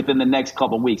within the next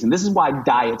couple of weeks. And this is why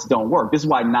diets don't work. This is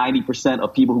why 90%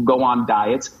 of people who go on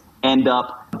diets end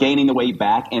up gaining the weight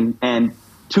back, and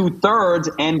 2/3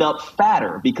 end up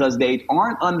fatter because they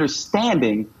aren't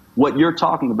understanding what you're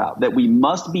talking about, that we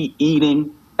must be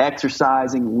eating,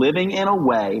 exercising, living in a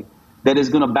way that is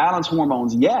going to balance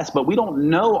hormones, yes, but we don't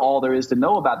know all there is to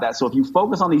know about that. So if you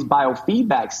focus on these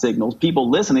biofeedback signals, people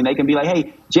listening, they can be like,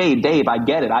 hey, Jade, Dave, I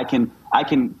get it. I can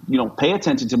pay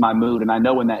attention to my mood, and I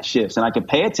know when that shifts, and I can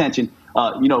pay attention.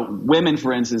 Women,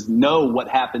 for instance, know what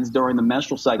happens during the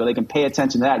menstrual cycle. They can pay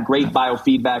attention to that. Great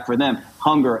biofeedback for them.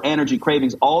 Hunger, energy,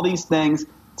 cravings, all these things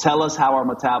tell us how our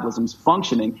metabolism's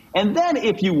functioning. And then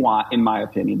if you want, in my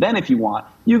opinion,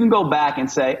 you can go back and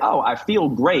say, oh, I feel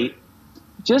great.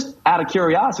 Just out of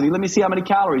curiosity, let me see how many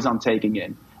calories I'm taking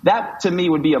in. That, to me,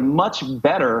 would be a much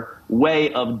better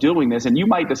way of doing this. And you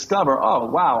might discover, oh,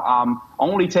 wow, I'm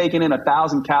only taking in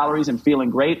 1,000 calories and feeling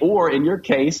great. Or in your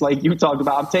case, like you talked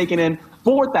about, I'm taking in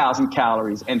 4,000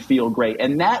 calories and feel great.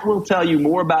 And that will tell you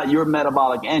more about your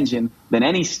metabolic engine than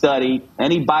any study,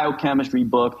 any biochemistry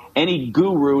book, any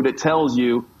guru that tells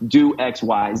you do X,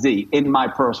 Y, Z, in my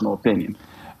personal opinion.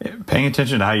 Paying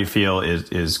attention to how you feel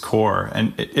is core.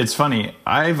 And it's funny,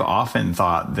 I've often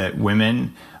thought that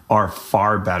women are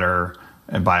far better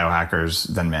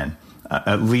biohackers than men,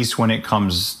 at least when it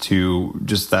comes to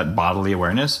just that bodily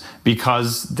awareness,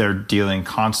 because they're dealing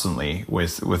constantly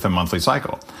with a monthly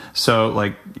cycle. So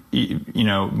like,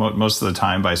 most of the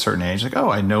time by a certain age, like, oh,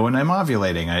 I know when I'm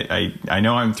ovulating. I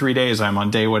know I'm 3 days, I'm on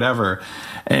day whatever.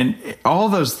 And all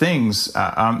those things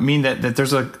mean that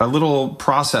there's a little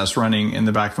process running in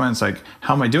the back of my mind. It's like,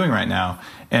 how am I doing right now?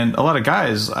 And a lot of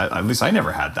guys, at least I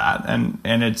never had that. And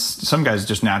it's, some guys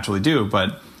just naturally do,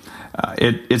 but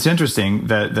it's interesting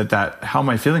that how am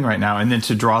I feeling right now? And then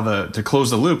to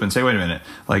close the loop and say, wait a minute,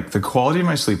 like the quality of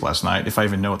my sleep last night, if I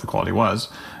even know what the quality was,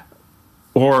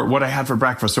 or what I had for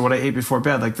breakfast or what I ate before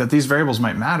bed, like that these variables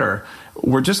might matter.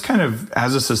 We're just kind of,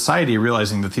 as a society,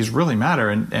 realizing that these really matter.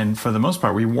 And for the most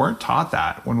part, we weren't taught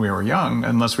that when we were young,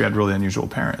 unless we had really unusual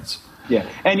parents. Yeah.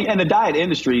 And the diet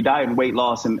industry, diet and weight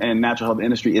loss and natural health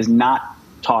industry is not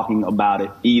talking about it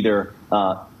either,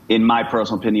 in my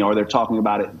personal opinion, or they're talking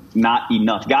about it not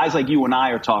enough. Guys like you and I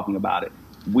are talking about it.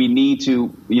 We need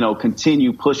to,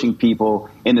 continue pushing people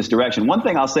in this direction. One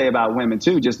thing I'll say about women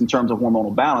too, just in terms of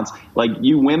hormonal balance, like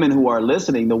you women who are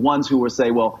listening, the ones who will say,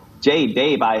 well, Jade,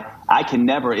 Dave, I can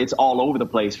never, it's all over the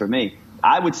place for me.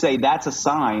 I would say that's a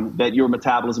sign that your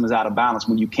metabolism is out of balance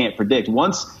when you can't predict.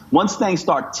 Once things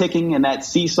start ticking and that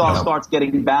seesaw starts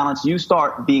getting balanced, you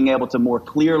start being able to more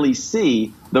clearly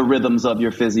see the rhythms of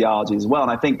your physiology as well. And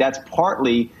I think that's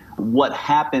partly what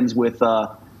happens with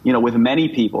many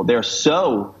people. They're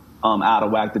so out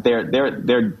of whack that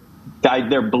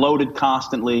they're bloated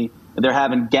constantly. They're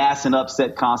having gas and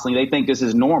upset constantly. They think this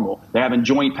is normal. They're having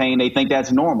joint pain. They think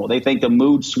that's normal. They think the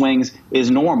mood swings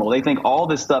is normal. They think all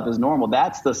this stuff is normal.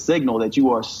 That's the signal that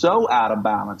you are so out of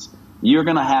balance. You're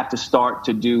going to have to start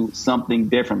to do something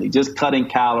differently. Just cutting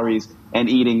calories and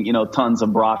eating, tons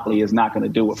of broccoli is not going to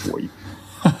do it for you.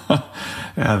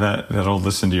 that'll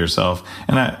listen to yourself.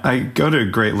 And I go to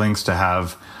great lengths to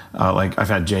have, like I've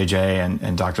had JJ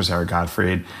and Dr. Sarah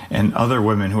Gottfried and other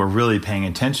women who are really paying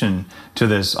attention to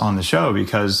this on the show,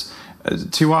 because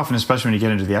too often, especially when you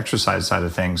get into the exercise side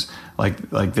of things,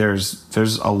 like there's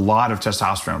a lot of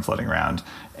testosterone floating around,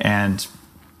 and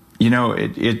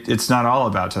it's not all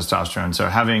about testosterone. So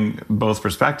having both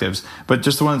perspectives, but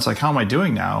just the one that's like, how am I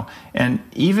doing now? And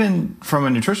even from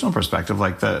a nutritional perspective,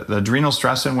 like the adrenal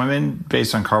stress in women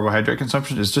based on carbohydrate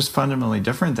consumption is just fundamentally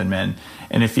different than men.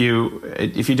 And if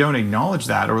you don't acknowledge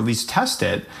that, or at least test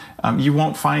it, you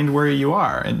won't find where you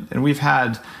are. And we've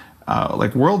had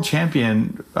like world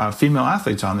champion female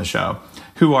athletes on the show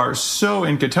who are so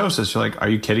in ketosis. You're like, are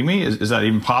you kidding me? Is that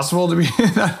even possible to be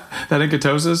that in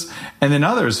ketosis? And then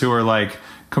others who are like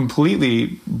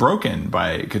completely broken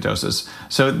by ketosis.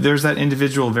 So there's that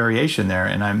individual variation there.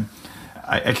 And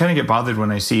I kind of get bothered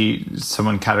when I see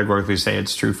someone categorically say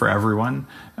it's true for everyone,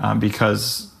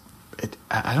 because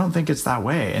I don't think it's that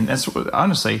way. And that's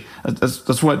honestly,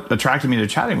 that's what attracted me to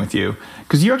chatting with you,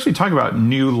 because you actually talk about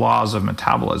new laws of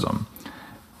metabolism.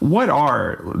 What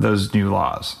are those new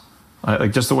laws?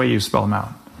 Like just the way you spell them out.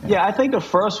 Yeah, I think the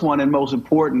first one and most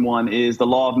important one is the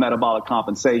law of metabolic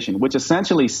compensation, which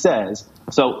essentially says,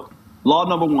 so law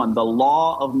number one, the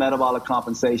law of metabolic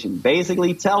compensation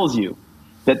basically tells you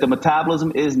that the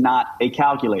metabolism is not a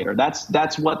calculator.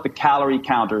 That's what the calorie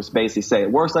counters basically say.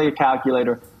 It works like a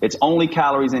calculator. It's only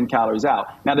calories in, calories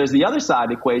out. Now, there's the other side of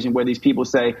the equation where these people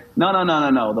say, no.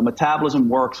 The metabolism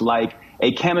works like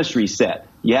a chemistry set.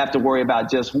 You have to worry about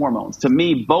just hormones. To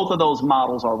me, both of those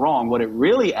models are wrong. What it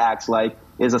really acts like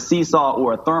is a seesaw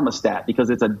or a thermostat, because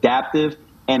it's adaptive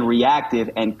and reactive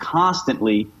and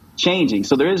constantly changing.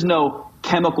 So there is no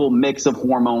chemical mix of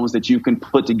hormones that you can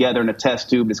put together in a test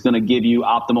tube that's going to give you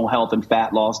optimal health and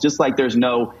fat loss. Just like there's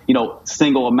no,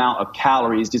 single amount of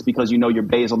calories just because your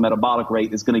basal metabolic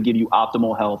rate is going to give you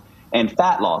optimal health and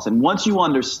fat loss. And once you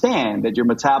understand that your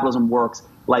metabolism works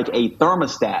like a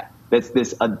thermostat, that's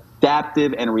this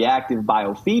adaptive and reactive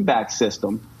biofeedback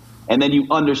system, and then you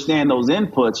understand those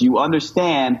inputs, you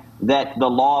understand that the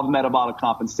law of metabolic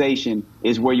compensation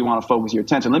is where you want to focus your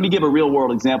attention. Let me give a real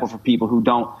world example for people who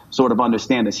don't sort of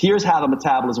understand this. Here's how the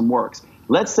metabolism works.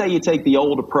 Let's say you take the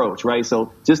old approach, right?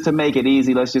 So just to make it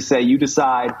easy, let's just say you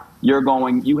decide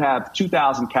you have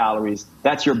 2,000 calories.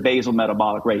 That's your basal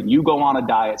metabolic rate. You go on a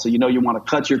diet, so you want to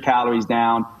cut your calories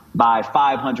down by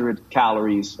 500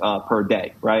 calories per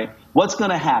day, right? What's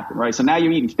going to happen, right? So now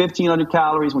you're eating 1,500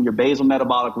 calories when your basal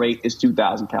metabolic rate is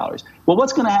 2,000 calories. Well,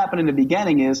 what's going to happen in the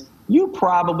beginning is you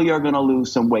probably are going to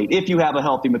lose some weight. If you have a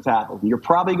healthy metabolism, you're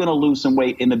probably going to lose some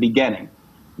weight in the beginning.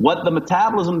 What the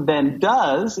metabolism then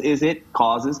does is it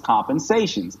causes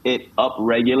compensations. It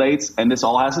upregulates, and this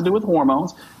all has to do with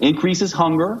hormones, increases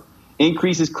hunger,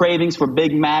 increases cravings for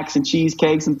Big Macs and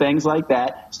cheesecakes and things like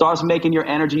that, starts making your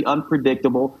energy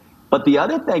unpredictable. But the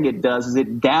other thing it does is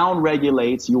it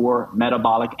downregulates your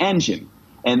metabolic engine.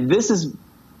 And this is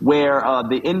where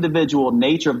the individual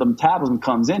nature of the metabolism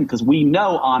comes in, because we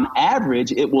know on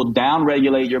average it will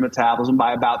downregulate your metabolism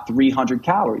by about 300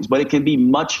 calories. But it can be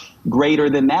much greater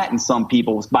than that in some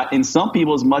people, but in some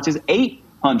people as much as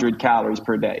 800 calories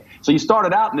per day. So you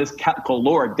started out in this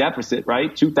caloric deficit,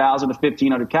 right? 2,000 to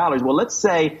 1,500 calories. Well, let's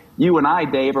say you and I,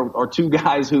 Dave, are two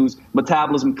guys whose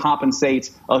metabolism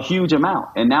compensates a huge amount,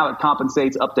 and now it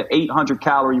compensates up to 800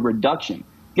 calorie reduction.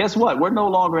 Guess what? We're no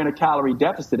longer in a calorie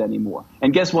deficit anymore.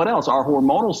 And guess what else? Our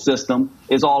hormonal system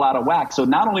is all out of whack. So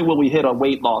not only will we hit a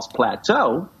weight loss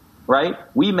plateau, right,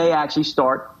 we may actually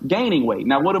start gaining weight.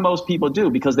 Now, what do most people do?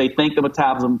 Because they think the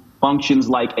metabolism functions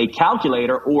like a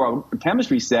calculator or a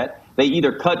chemistry set, they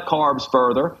either cut carbs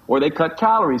further or they cut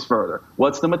calories further.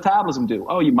 What's the metabolism do?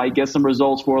 Oh, you might get some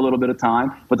results for a little bit of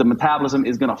time, but the metabolism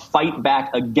is going to fight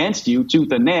back against you tooth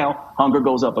and nail. Hunger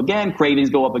goes up again, cravings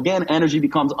go up again, energy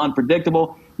becomes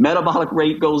unpredictable, metabolic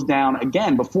rate goes down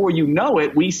again. Before you know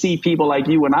it, we see people like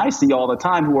you and I see all the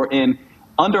time who are in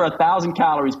under 1,000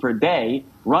 calories per day,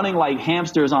 running like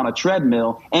hamsters on a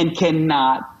treadmill, and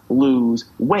cannot lose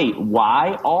weight.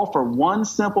 Why? All for one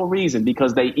simple reason,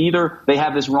 because they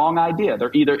have this wrong idea.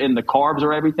 They're either in the carbs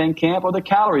are everything camp or the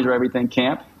calories are everything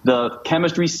camp, the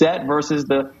chemistry set versus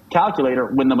the calculator,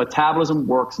 when the metabolism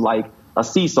works like a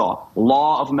seesaw.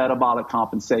 Law of metabolic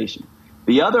compensation.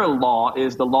 The other law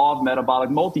is the law of metabolic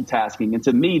multitasking. And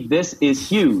to me, this is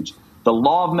huge. The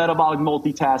law of metabolic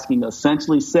multitasking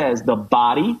essentially says the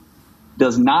body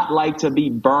does not like to be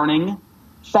burning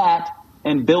fat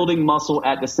and building muscle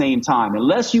at the same time.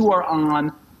 Unless you are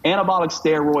on anabolic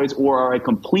steroids or are a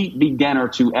complete beginner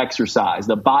to exercise,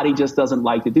 the body just doesn't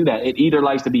like to do that. It either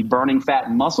likes to be burning fat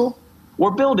and muscle, we're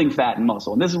building fat and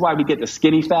muscle. And this is why we get the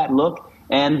skinny fat look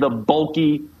and the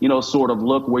bulky, sort of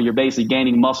look where you're basically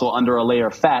gaining muscle under a layer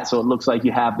of fat. So it looks like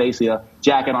you have basically a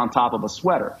jacket on top of a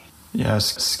sweater.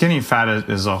 Yes, skinny fat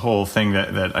is a whole thing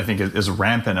that I think is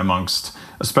rampant amongst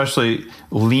especially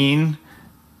lean,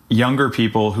 younger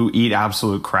people who eat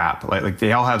absolute crap. Like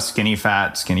they all have skinny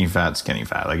fat, skinny fat, skinny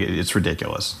fat. Like it's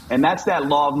ridiculous. And that's that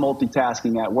law of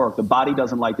multitasking at work. The body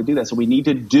doesn't like to do that. So we need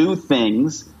to do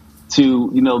things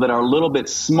to, that are a little bit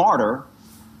smarter.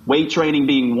 Weight training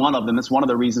being one of them. It's one of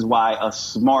the reasons why a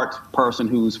smart person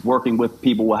who's working with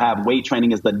people will have weight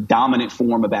training as the dominant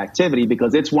form of activity,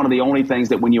 because it's one of the only things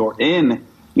that when you're in,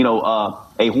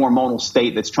 a hormonal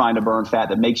state that's trying to burn fat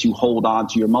that makes you hold on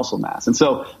to your muscle mass. And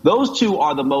so those two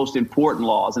are the most important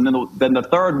laws. And then the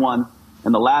third one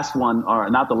and the last one, or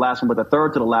not the last one, but the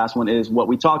third to the last one is what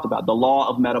we talked about, the law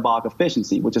of metabolic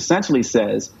efficiency, which essentially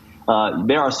says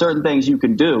there are certain things you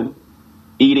can do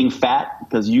eating fat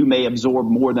because you may absorb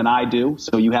more than I do,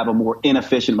 so you have a more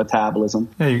inefficient metabolism.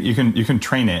 Yeah, you can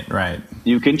train it, right?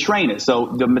 You can train it. So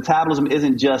the metabolism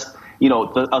isn't just,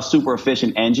 a super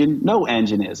efficient engine. No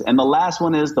engine is. And the last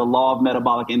one is the law of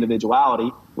metabolic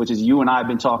individuality, which is you and I have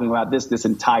been talking about this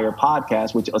entire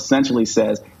podcast, which essentially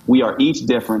says we are each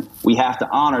different. We have to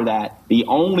honor that. The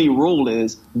only rule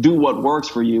is do what works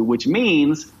for you, which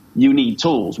means you need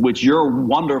tools, which you're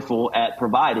wonderful at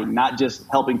providing, not just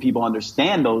helping people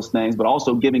understand those things, but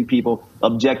also giving people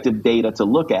objective data to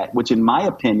look at, which in my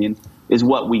opinion is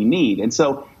what we need. And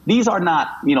so these are not,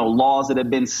 laws that have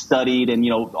been studied and,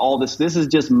 all this. This is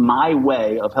just my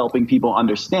way of helping people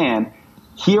understand.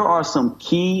 Here are some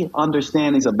key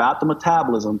understandings about the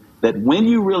metabolism that when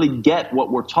you really get what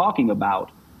we're talking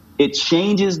about, it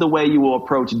changes the way you will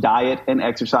approach diet and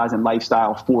exercise and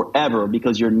lifestyle forever,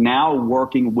 because you're now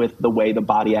working with the way the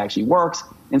body actually works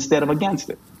instead of against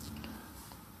it.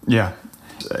 Yeah.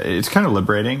 It's kind of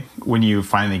liberating when you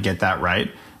finally get that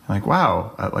right. Like,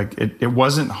 wow, it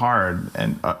wasn't hard.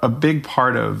 And a big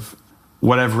part of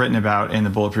what I've written about in the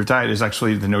Bulletproof Diet is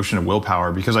actually the notion of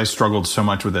willpower, because I struggled so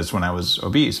much with this when I was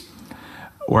obese,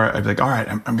 where I'd be like, all right,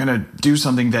 I'm going to do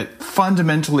something that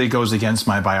fundamentally goes against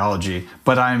my biology,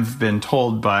 but I've been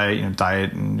told by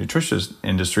diet and nutrition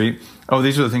industry, oh,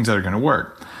 these are the things that are going to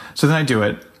work. So then I do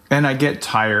it, and I get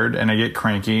tired, and I get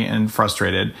cranky and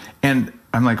frustrated, and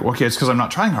I'm like, okay, it's because I'm not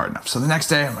trying hard enough. So the next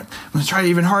day, I'm like, I'm going to try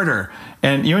even harder.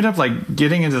 And you end up like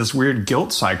getting into this weird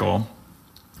guilt cycle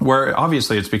where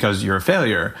obviously it's because you're a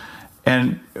failure.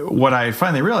 And what I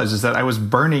finally realized is that I was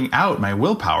burning out my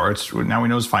willpower. Now we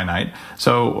know it's finite.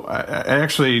 So I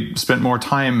actually spent more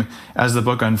time as the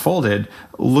book unfolded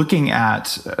looking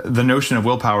at the notion of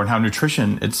willpower and how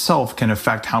nutrition itself can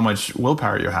affect how much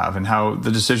willpower you have, and how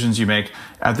the decisions you make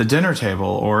at the dinner table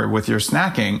or with your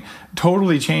snacking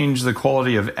totally change the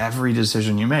quality of every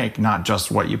decision you make, not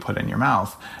just what you put in your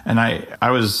mouth. And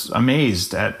I was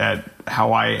amazed at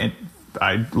how I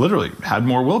literally had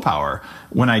more willpower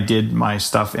when I did my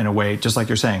stuff in a way, just like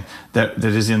you're saying, that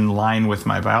is in line with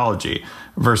my biology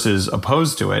versus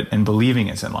opposed to it and believing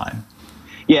it's in line.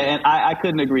 Yeah, and I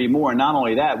couldn't agree more. And not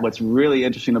only that, what's really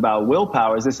interesting about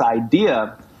willpower is this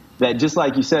idea that, just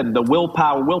like you said, the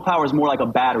willpower is more like a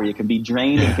battery. It can be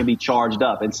drained and it can be charged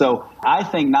up. And so I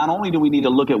think not only do we need to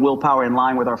look at willpower in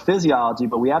line with our physiology,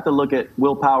 but we have to look at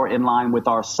willpower in line with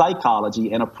our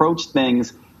psychology and approach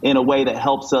things in a way that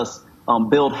helps us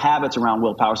build habits around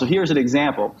willpower. So here's an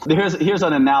example. Here's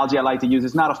an analogy I like to use.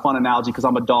 It's not a fun analogy because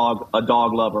I'm a dog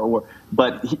lover.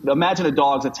 But imagine a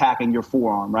dog's attacking your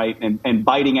forearm, right, and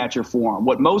biting at your forearm.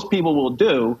 What most people will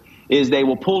do is they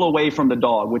will pull away from the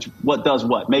dog, which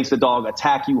makes the dog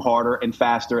attack you harder and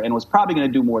faster, and was probably going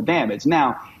to do more damage.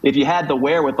 Now, if you had the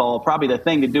wherewithal, probably the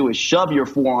thing to do is shove your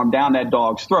forearm down that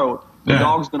dog's throat. The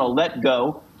dog's going to let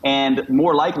go, and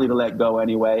more likely to let go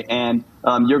anyway, and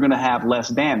you're going to have less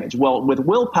damage. Well, with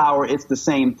willpower, it's the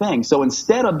same thing. So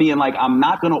instead of being like, I'm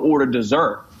not going to order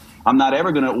dessert, I'm not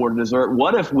ever going to order dessert,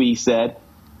 what if we said,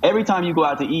 every time you go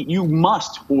out to eat, you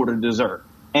must order dessert,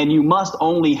 and you must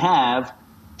only have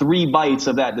 3 bites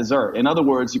of that dessert. In other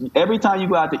words, every time you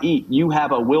go out to eat, you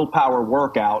have a willpower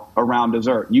workout around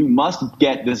dessert. You must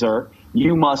get dessert.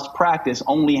 You must practice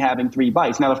only having 3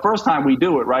 bites. Now, the first time we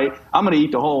do it, right, I'm going to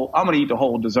eat the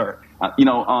whole dessert.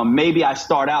 Maybe I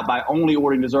start out by only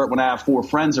ordering dessert when I have 4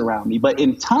 friends around me. But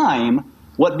in time,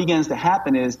 what begins to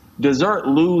happen is dessert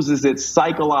loses its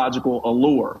psychological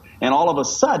allure. And all of a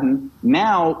sudden,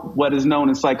 now what is known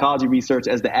in psychology research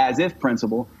as the as-if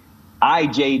principle, I,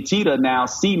 Jade, Teta, now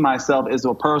see myself as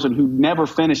a person who never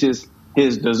finishes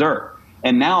his dessert.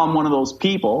 And now I'm one of those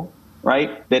people,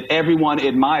 right, that everyone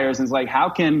admires and is like, how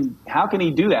can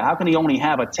he do that? How can he only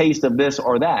have a taste of this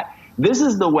or that? This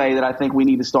is the way that I think we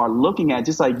need to start looking at,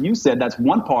 just like you said, that's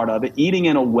one part of it, eating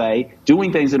in a way,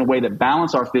 doing things in a way that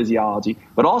balance our physiology,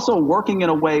 but also working in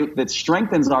a way that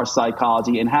strengthens our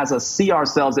psychology and has us see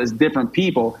ourselves as different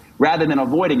people rather than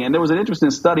avoiding it. And there was an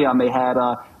interesting study on, they had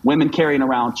women carrying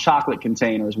around chocolate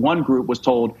containers. One group was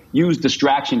told, use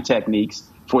distraction techniques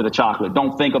for the chocolate.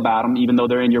 Don't think about them, even though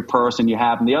they're in your purse and you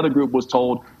have them. The other group was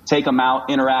told, take them out,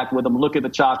 interact with them, look at the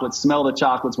chocolates, smell the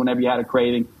chocolates whenever you had a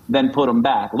craving, then put them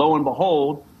back. Lo and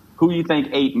behold, who do you think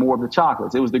ate more of the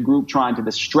chocolates? It was the group trying to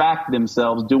distract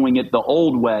themselves, doing it the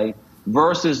old way,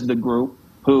 versus the group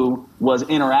who was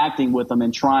interacting with them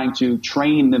and trying to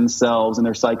train themselves and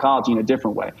their psychology in a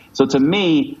different way. So to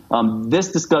me,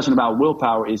 this discussion about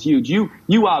willpower is huge. You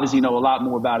obviously know a lot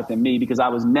more about it than me, because I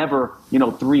was never,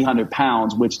 300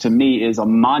 pounds, which to me is a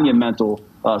monumental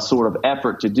sort of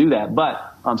effort to do that.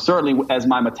 But certainly as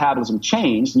my metabolism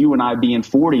changed, you and I being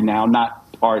 40 now, not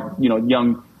our,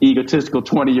 young egotistical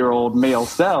 20-year-old male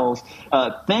selves,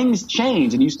 things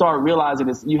change, and you start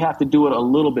realizing you have to do it a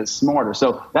little bit smarter.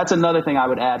 So that's another thing I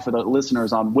would add for the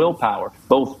listeners on willpower,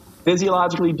 both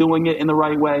physiologically doing it in the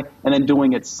right way and then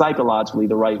doing it psychologically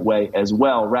the right way as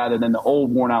well, rather than the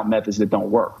old worn-out methods that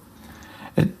don't work.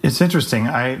 It's interesting.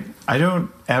 I don't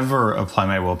ever apply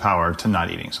my willpower to not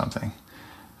eating something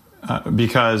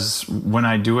because when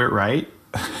I do it right,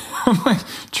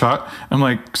 I'm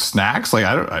like snacks. Like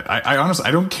I honestly,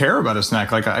 I don't care about a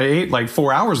snack. Like I ate like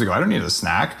 4 hours ago. I don't need a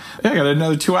snack. Yeah, I got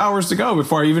another 2 hours to go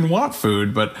before I even want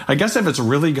food. But I guess if it's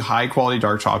really high quality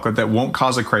dark chocolate that won't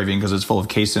cause a craving because it's full of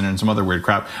casein and some other weird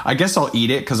crap, I guess I'll eat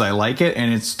it because I like it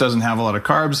and it doesn't have a lot of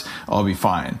carbs. I'll be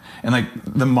fine. And like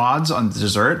the mods on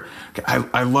dessert,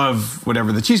 I love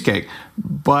whatever the cheesecake,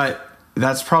 but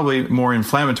that's probably more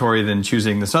inflammatory than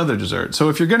choosing this other dessert. So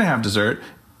if you're going to have dessert,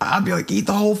 I'd be like, eat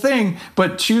the whole thing,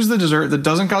 but choose the dessert that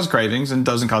doesn't cause cravings and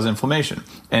doesn't cause inflammation.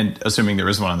 And assuming there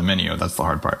is one on the menu, that's the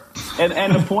hard part.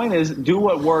 And the point is, do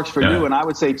what works for you. And I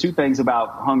would say two things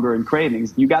about hunger and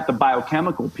cravings. You got the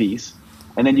biochemical piece,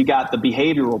 and then you got the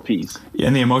behavioral piece.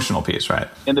 And the emotional piece, right?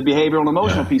 And the behavioral and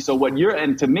emotional piece. So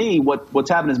and to me, what's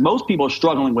happened is most people are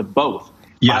struggling with both.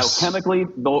 Yes.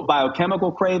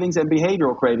 Biochemical cravings and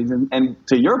behavioral cravings. And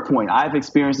to your point, I've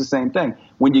experienced the same thing.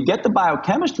 When you get the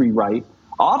biochemistry right,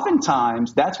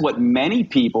 oftentimes that's what many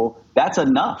people, that's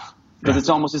enough. Because it's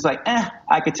almost just like,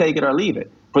 I could take it or leave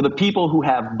it. For the people who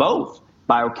have both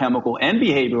biochemical and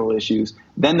behavioral issues,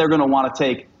 then they're going to want to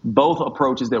take both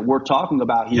approaches that we're talking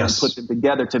about here and put them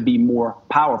together to be more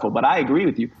powerful. But I agree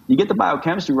with you. You get the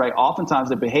biochemistry right, oftentimes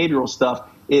the behavioral stuff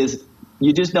is,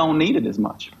 you just don't need it as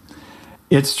much.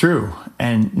 It's true.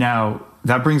 And now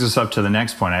that brings us up to the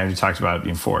next point. I already talked about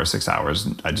 4 or 6 hours.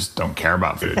 I just don't care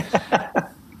about food.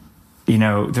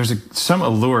 There's some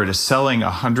allure to selling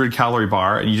 100-calorie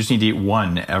bar, and you just need to eat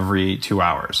one every 2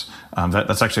 hours.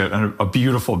 That's actually a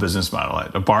beautiful business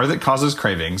model. A bar that causes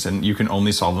cravings, and you can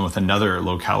only solve them with another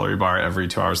low-calorie bar every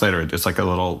 2 hours later. It's like a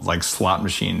little slot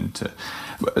machine.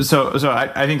 So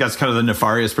I think that's kind of the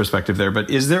nefarious perspective there. But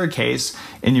is there a case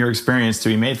in your experience to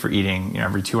be made for eating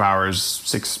every 2 hours,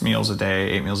 6 meals a day,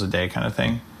 8 meals a day kind of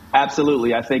thing?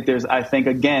 Absolutely. I think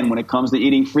again, when it comes to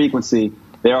eating frequency,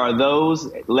 there are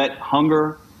those, let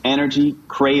hunger, energy,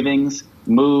 cravings,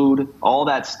 mood, all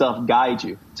that stuff guide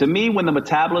you. To me, when the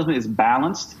metabolism is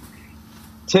balanced,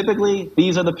 typically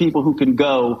these are the people who can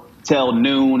go till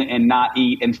noon and not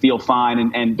eat and feel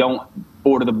fine and don't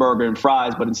order the burger and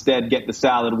fries, but instead get the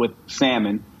salad with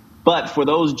salmon. But for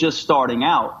those just starting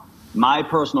out, my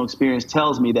personal experience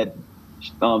tells me that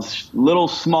little,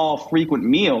 small, frequent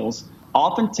meals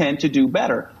often tend to do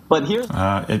better. But here's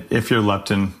if you're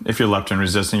leptin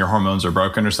resistant, your hormones are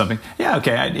broken or something. Yeah,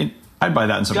 okay, I'd buy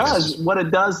that in some cases. What it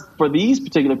does for these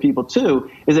particular people too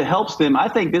is it helps them. I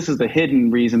think this is the hidden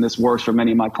reason this works for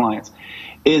many of my clients,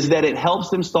 is that it helps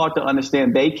them start to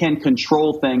understand they can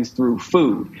control things through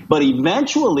food. But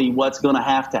eventually, what's going to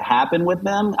have to happen with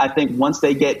them, I think, once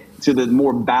they get to the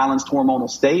more balanced hormonal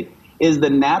state, is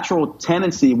the natural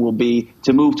tendency will be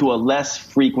to move to a less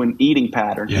frequent eating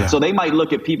pattern. Yeah. So they might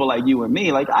look at people like you and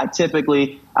me, like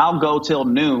I'll go till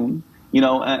noon,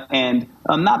 and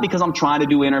not because I'm trying to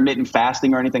do intermittent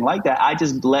fasting or anything like that. I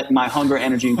just let my hunger,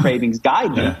 energy, and cravings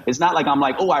guide me. It's not like I'm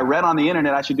like, I read on the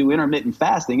internet I should do intermittent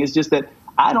fasting. It's just that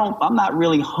I'm not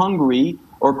really hungry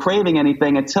or craving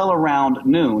anything until around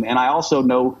noon. And I also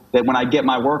know that when I get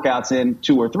my workouts in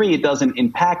 2 or 3, it doesn't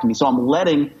impact me. So I'm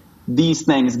letting these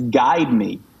things guide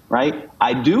me, right?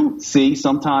 I do see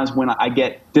sometimes when I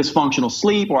get dysfunctional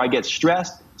sleep or I get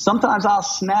stressed, sometimes I'll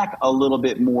snack a little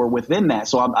bit more within that.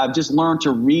 So I've just learned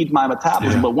to read my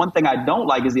metabolism. But one thing I don't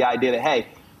like is the idea that, hey,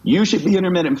 you should be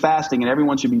intermittent fasting and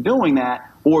everyone should be doing that,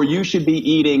 or you should be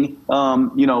eating,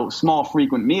 small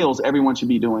frequent meals. Everyone should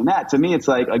be doing that. To me, it's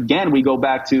like, again, we go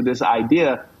back to this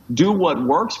idea, do what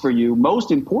works for you.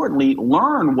 Most importantly,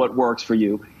 learn what works for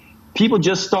you. People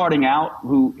just starting out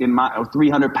who in my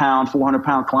 300 pound, 400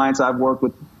 pound clients I've worked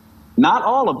with, not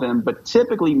all of them, but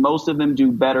typically most of them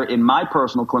do better in my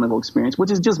personal clinical experience,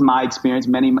 which is just my experience.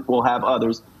 Many will have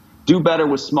others. Do better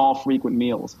with small, frequent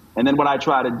meals. And then what I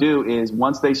try to do is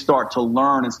once they start to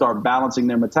learn and start balancing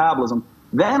their metabolism,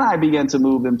 then I begin to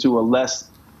move them to a less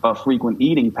frequent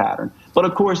eating pattern. But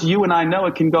of course, you and I know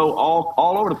it can go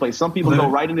all over the place. Some people go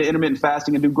right into intermittent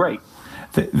fasting and do great.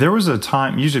 There was a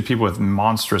time, usually people with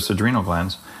monstrous adrenal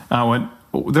glands,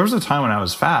 there was a time when I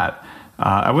was fat.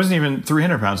 I wasn't even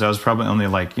 300 pounds. I was probably only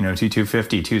like,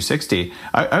 250, 260.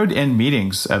 I would end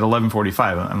meetings at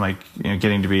 11:45. I'm like,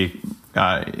 getting to be,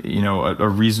 a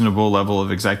reasonable level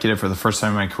of executive for the first time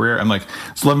in my career. I'm like,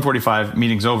 it's 11:45,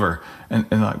 meeting's over. And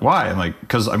like, why? I'm like,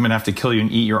 because I'm going to have to kill you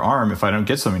and eat your arm if I don't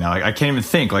get something now. Like, I can't even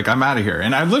think. Like, I'm out of here.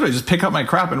 And I literally just pick up my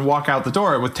crap and walk out the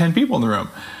door with 10 people in the room.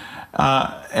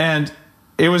 And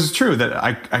it was true that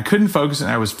I couldn't focus,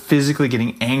 and I was physically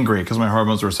getting angry because my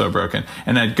hormones were so broken.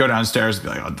 And I'd go downstairs and be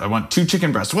like, oh, I want 2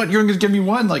 chicken breasts. What? You're going to give me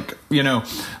 1? Like,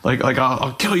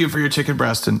 I'll kill you for your chicken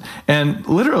breast. And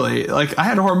literally, like, I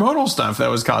had hormonal stuff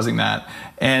that was causing that.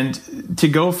 And to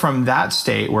go from that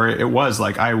state where it was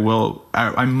like, I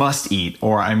must eat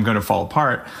or I'm going to fall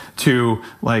apart, to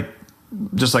like,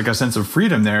 just like a sense of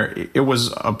freedom there, it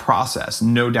was a process,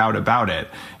 no doubt about it.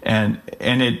 And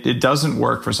it doesn't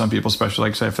work for some people, especially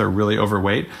like say if they're really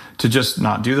overweight, to just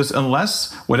not do this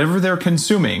unless whatever they're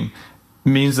consuming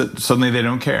means that suddenly they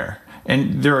don't care.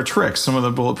 And there are tricks, some of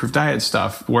the bulletproof diet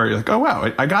stuff where you're like, oh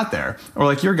wow, I got there. Or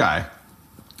like your guy,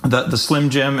 the Slim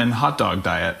Jim and hot dog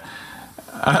diet.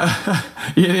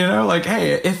 Like,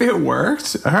 hey, if it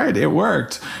worked, all right, it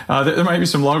worked. There might be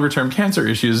some longer term cancer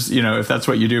issues, if that's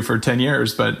what you do for 10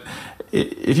 years, but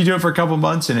if you do it for a couple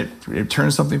months and it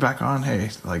turns something back on,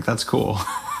 hey, like, that's cool.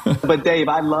 But Dave,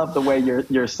 I love the way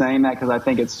you're saying that, because I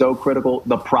think it's so critical.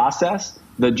 The process,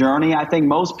 the journey, I think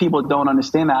most people don't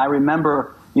understand that. I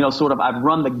remember, I've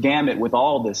run the gamut with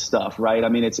all this stuff, right? I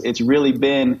mean, it's really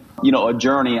been, a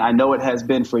journey. I know it has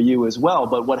been for you as well.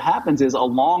 But what happens is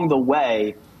along the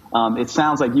way, it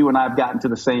sounds like you and I have gotten to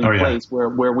the same place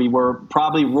where we were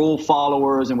probably rule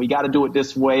followers and we got to do it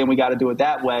this way and we got to do it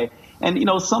that way. And,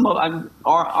 some of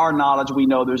our knowledge, we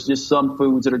know there's just some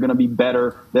foods that are going to be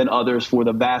better than others for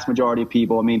the vast majority of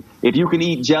people. I mean, if you can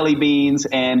eat jelly beans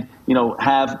and,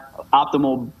 have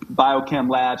optimal biochem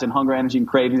labs and hunger, energy, and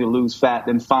craving to lose fat,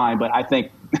 then fine. But I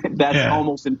think that's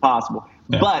almost impossible.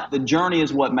 Yeah. But the journey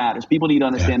is what matters. People need to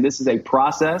understand this is a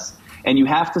process, and you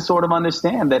have to sort of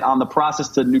understand that on the process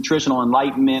to nutritional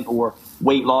enlightenment or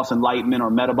weight loss enlightenment or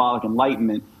metabolic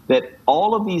enlightenment, that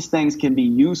all of these things can be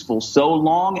useful so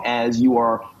long as you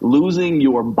are losing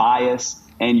your bias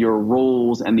and your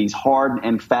rules and these hard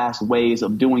and fast ways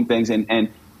of doing things and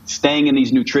staying in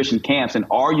these nutrition camps and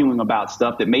arguing about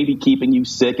stuff that may be keeping you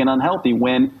sick and unhealthy,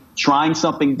 when trying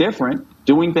something different,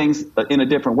 doing things in a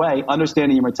different way,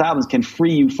 understanding your metabolism can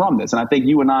free you from this. And I think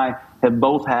you and I have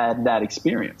both had that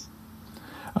experience.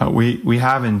 We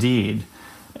have indeed.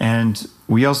 And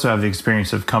we also have the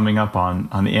experience of coming up on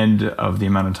the end of the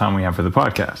amount of time we have for the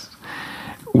podcast,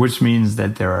 which means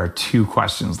that there are 2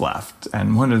 questions left.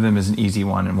 And one of them is an easy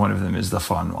one and one of them is the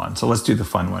fun one. So let's do the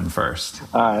fun one first.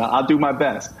 All right, I'll do my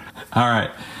best. All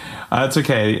right. It's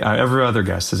okay. Every other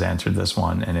guest has answered this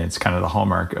one, and it's kind of the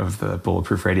hallmark of the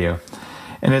Bulletproof Radio.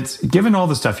 And it's given all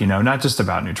the stuff not just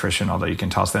about nutrition, although you can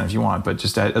toss that if you want, but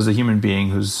just as a human being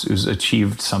who's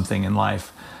achieved something in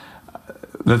life,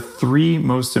 the 3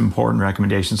 most important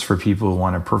recommendations for people who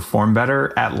want to perform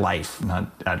better at life,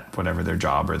 not at whatever their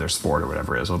job or their sport or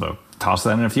whatever it is, although toss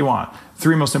that in if you want.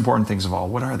 3 most important things of all.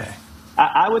 What are they?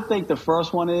 I would think the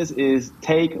first one is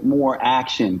take more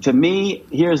action. To me,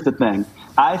 here's the thing.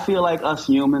 I feel like us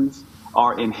humans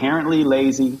are inherently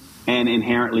lazy and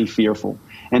inherently fearful.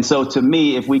 And so to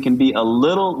me, if we can be a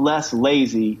little less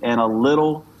lazy and a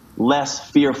little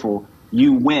less fearful,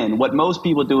 you win. What most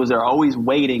people do is they're always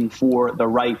waiting for the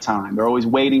right time. They're always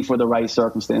waiting for the right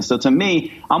circumstance. So to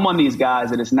me, I'm one of these guys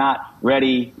that it's not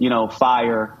ready,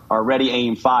 fire, or ready,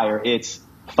 aim, fire. It's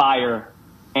fire,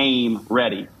 aim,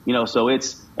 ready. So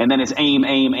and then it's aim,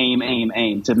 aim, aim, aim,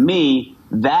 aim. To me,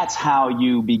 that's how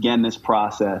you begin this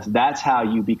process. That's how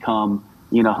you become,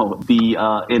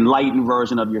 the enlightened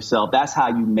version of yourself. That's how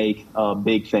you make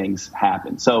big things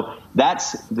happen. So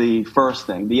that's the first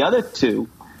thing. The other 2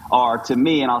 are, to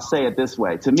me, and I'll say it this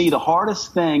way, to me, the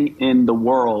hardest thing in the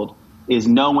world is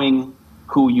knowing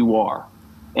who you are.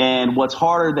 And what's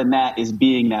harder than that is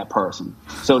being that person.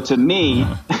 So to me,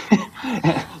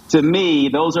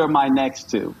 those are my next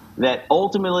two. That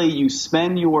ultimately you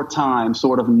spend your time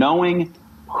sort of knowing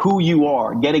who you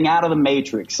are, getting out of the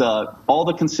matrix, all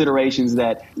the considerations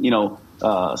that,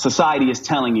 society is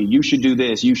telling you, you should do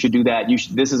this, you should do that,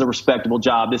 this is a respectable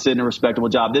job, this isn't a respectable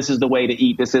job, this is the way to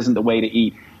eat, this isn't the way to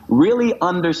eat. Really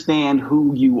understand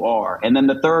who you are. And then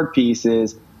the third piece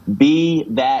is be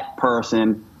that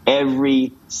person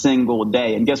every single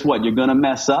day. And guess what? You're going to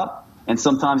mess up, and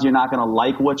sometimes you're not going to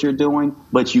like what you're doing,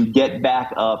 but you get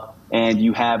back up and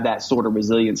you have that sort of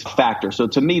resilience factor. So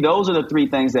to me, those are the three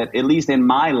things that, at least in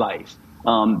my life,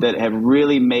 that have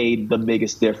really made the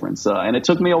biggest difference. And it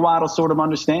took me a while to sort of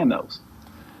understand those.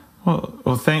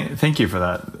 Well, thank you for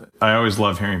that. I always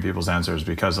love hearing people's answers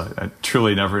because I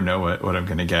truly never know what I'm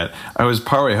going to get. I was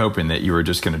partly hoping that you were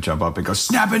just going to jump up and go,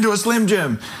 snap into a Slim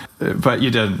Jim, but you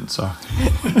didn't. So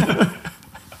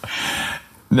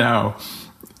now,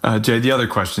 Jade, the other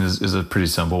question is a pretty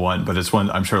simple one, but it's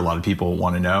one I'm sure a lot of people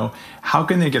want to know. How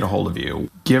can they get a hold of you?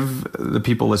 Give the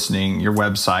people listening your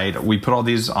website. We put all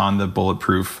these on the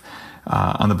Bulletproof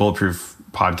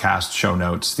podcast show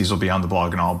notes. These will be on the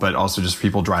blog and all, but also just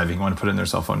people driving want to put it in their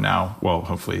cell phone now. Well,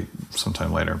 hopefully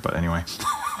sometime later, but anyway.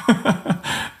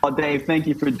 Well, Dave, thank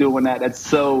you for doing that. That's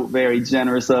so very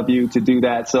generous of you to do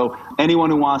that. So anyone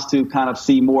who wants to kind of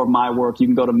see more of my work, you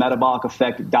can go to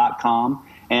metaboliceffect.com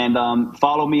and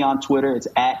follow me on Twitter. It's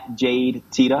at Jade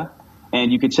Teta.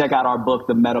 And you can check out our book,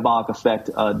 The Metabolic Effect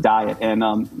Diet.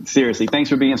 And seriously, thanks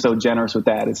for being so generous with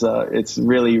that. It's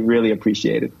really, really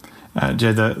appreciated.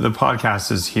 Jay, the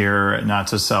podcast is here not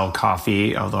to sell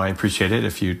coffee, although I appreciate it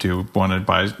if you do want to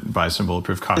buy some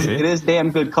Bulletproof coffee. It is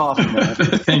damn good coffee, man.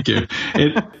 Thank you.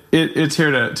 It's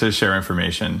here to share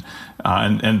information,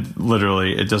 and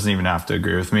literally it doesn't even have to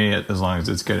agree with me as long as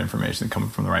it's good information coming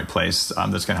from the right place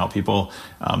that's going to help people.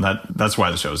 That's why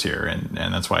the show's here,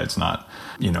 and that's why it's not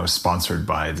sponsored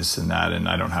by this and that, and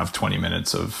I don't have 20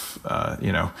 minutes of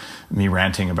me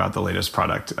ranting about the latest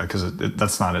product because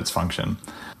that's not its function.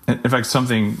 In fact,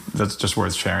 something that's just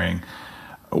worth sharing,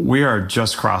 we are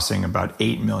just crossing about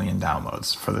 8 million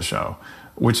downloads for the show,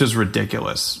 which is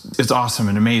ridiculous. It's awesome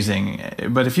and amazing.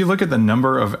 But if you look at the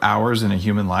number of hours in a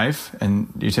human life and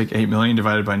you take 8 million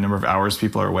divided by the number of hours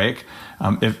people are awake,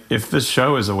 if this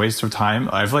show is a waste of time,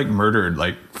 I've murdered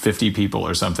 50 people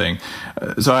or something.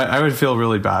 So I would feel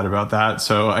really bad about that.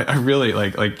 So I really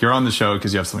you're on the show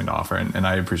because you have something to offer. And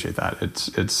I appreciate that.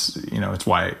 It's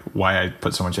why I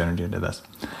put so much energy into this.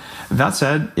 That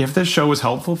said, if this show was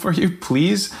helpful for you,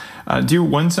 please do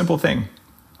one simple thing.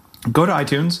 Go to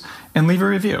iTunes and leave a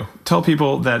review. Tell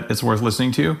people that it's worth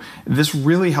listening to. This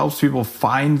really helps people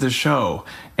find the show,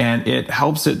 and it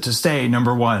helps it to stay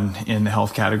number one in the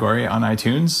health category on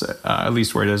iTunes, at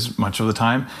least where it is much of the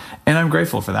time. And I'm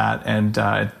grateful for that, and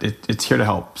it's here to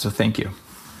help. So thank you.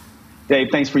 Dave,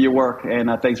 thanks for your work, and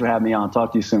thanks for having me on.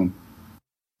 Talk to you soon.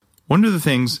 One of the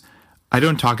things I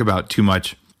don't talk about too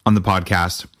much on the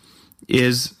podcast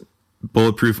is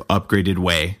Bulletproof Upgraded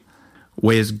Whey.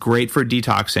 Whey is great for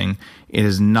detoxing. It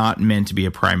is not meant to be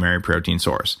a primary protein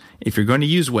source. If you're going to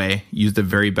use whey, use the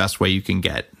very best whey you can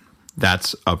get.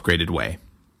 That's upgraded whey.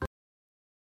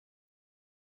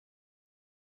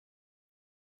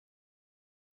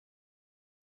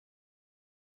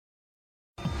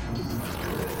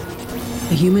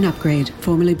 The Human Upgrade,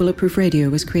 formerly Bulletproof Radio,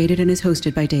 was created and is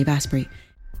hosted by Dave Asprey.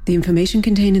 The information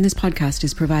contained in this podcast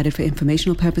is provided for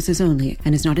informational purposes only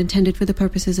and is not intended for the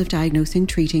purposes of diagnosing,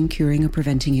 treating, curing, or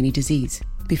preventing any disease.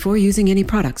 Before using any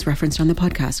products referenced on the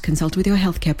podcast, consult with your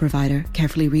healthcare provider,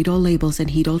 carefully read all labels,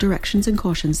 and heed all directions and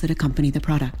cautions that accompany the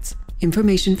products.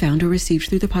 Information found or received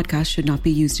through the podcast should not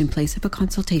be used in place of a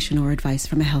consultation or advice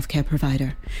from a healthcare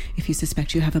provider. If you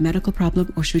suspect you have a medical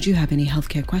problem or should you have any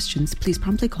healthcare questions, please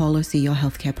promptly call or see your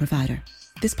healthcare provider.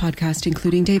 This podcast,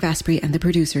 including Dave Asprey and the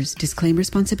producers, disclaim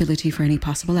responsibility for any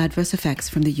possible adverse effects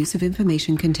from the use of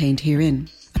information contained herein.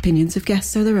 Opinions of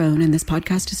guests are their own, and this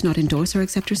podcast does not endorse or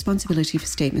accept responsibility for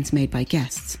statements made by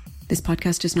guests. This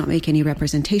podcast does not make any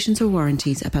representations or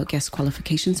warranties about guest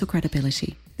qualifications or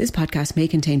credibility. This podcast may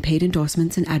contain paid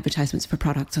endorsements and advertisements for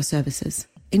products or services.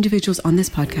 Individuals on this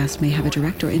podcast may have a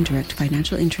direct or indirect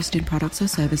financial interest in products or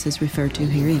services referred to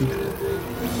herein.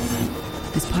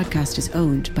 This podcast is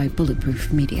owned by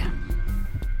Bulletproof Media.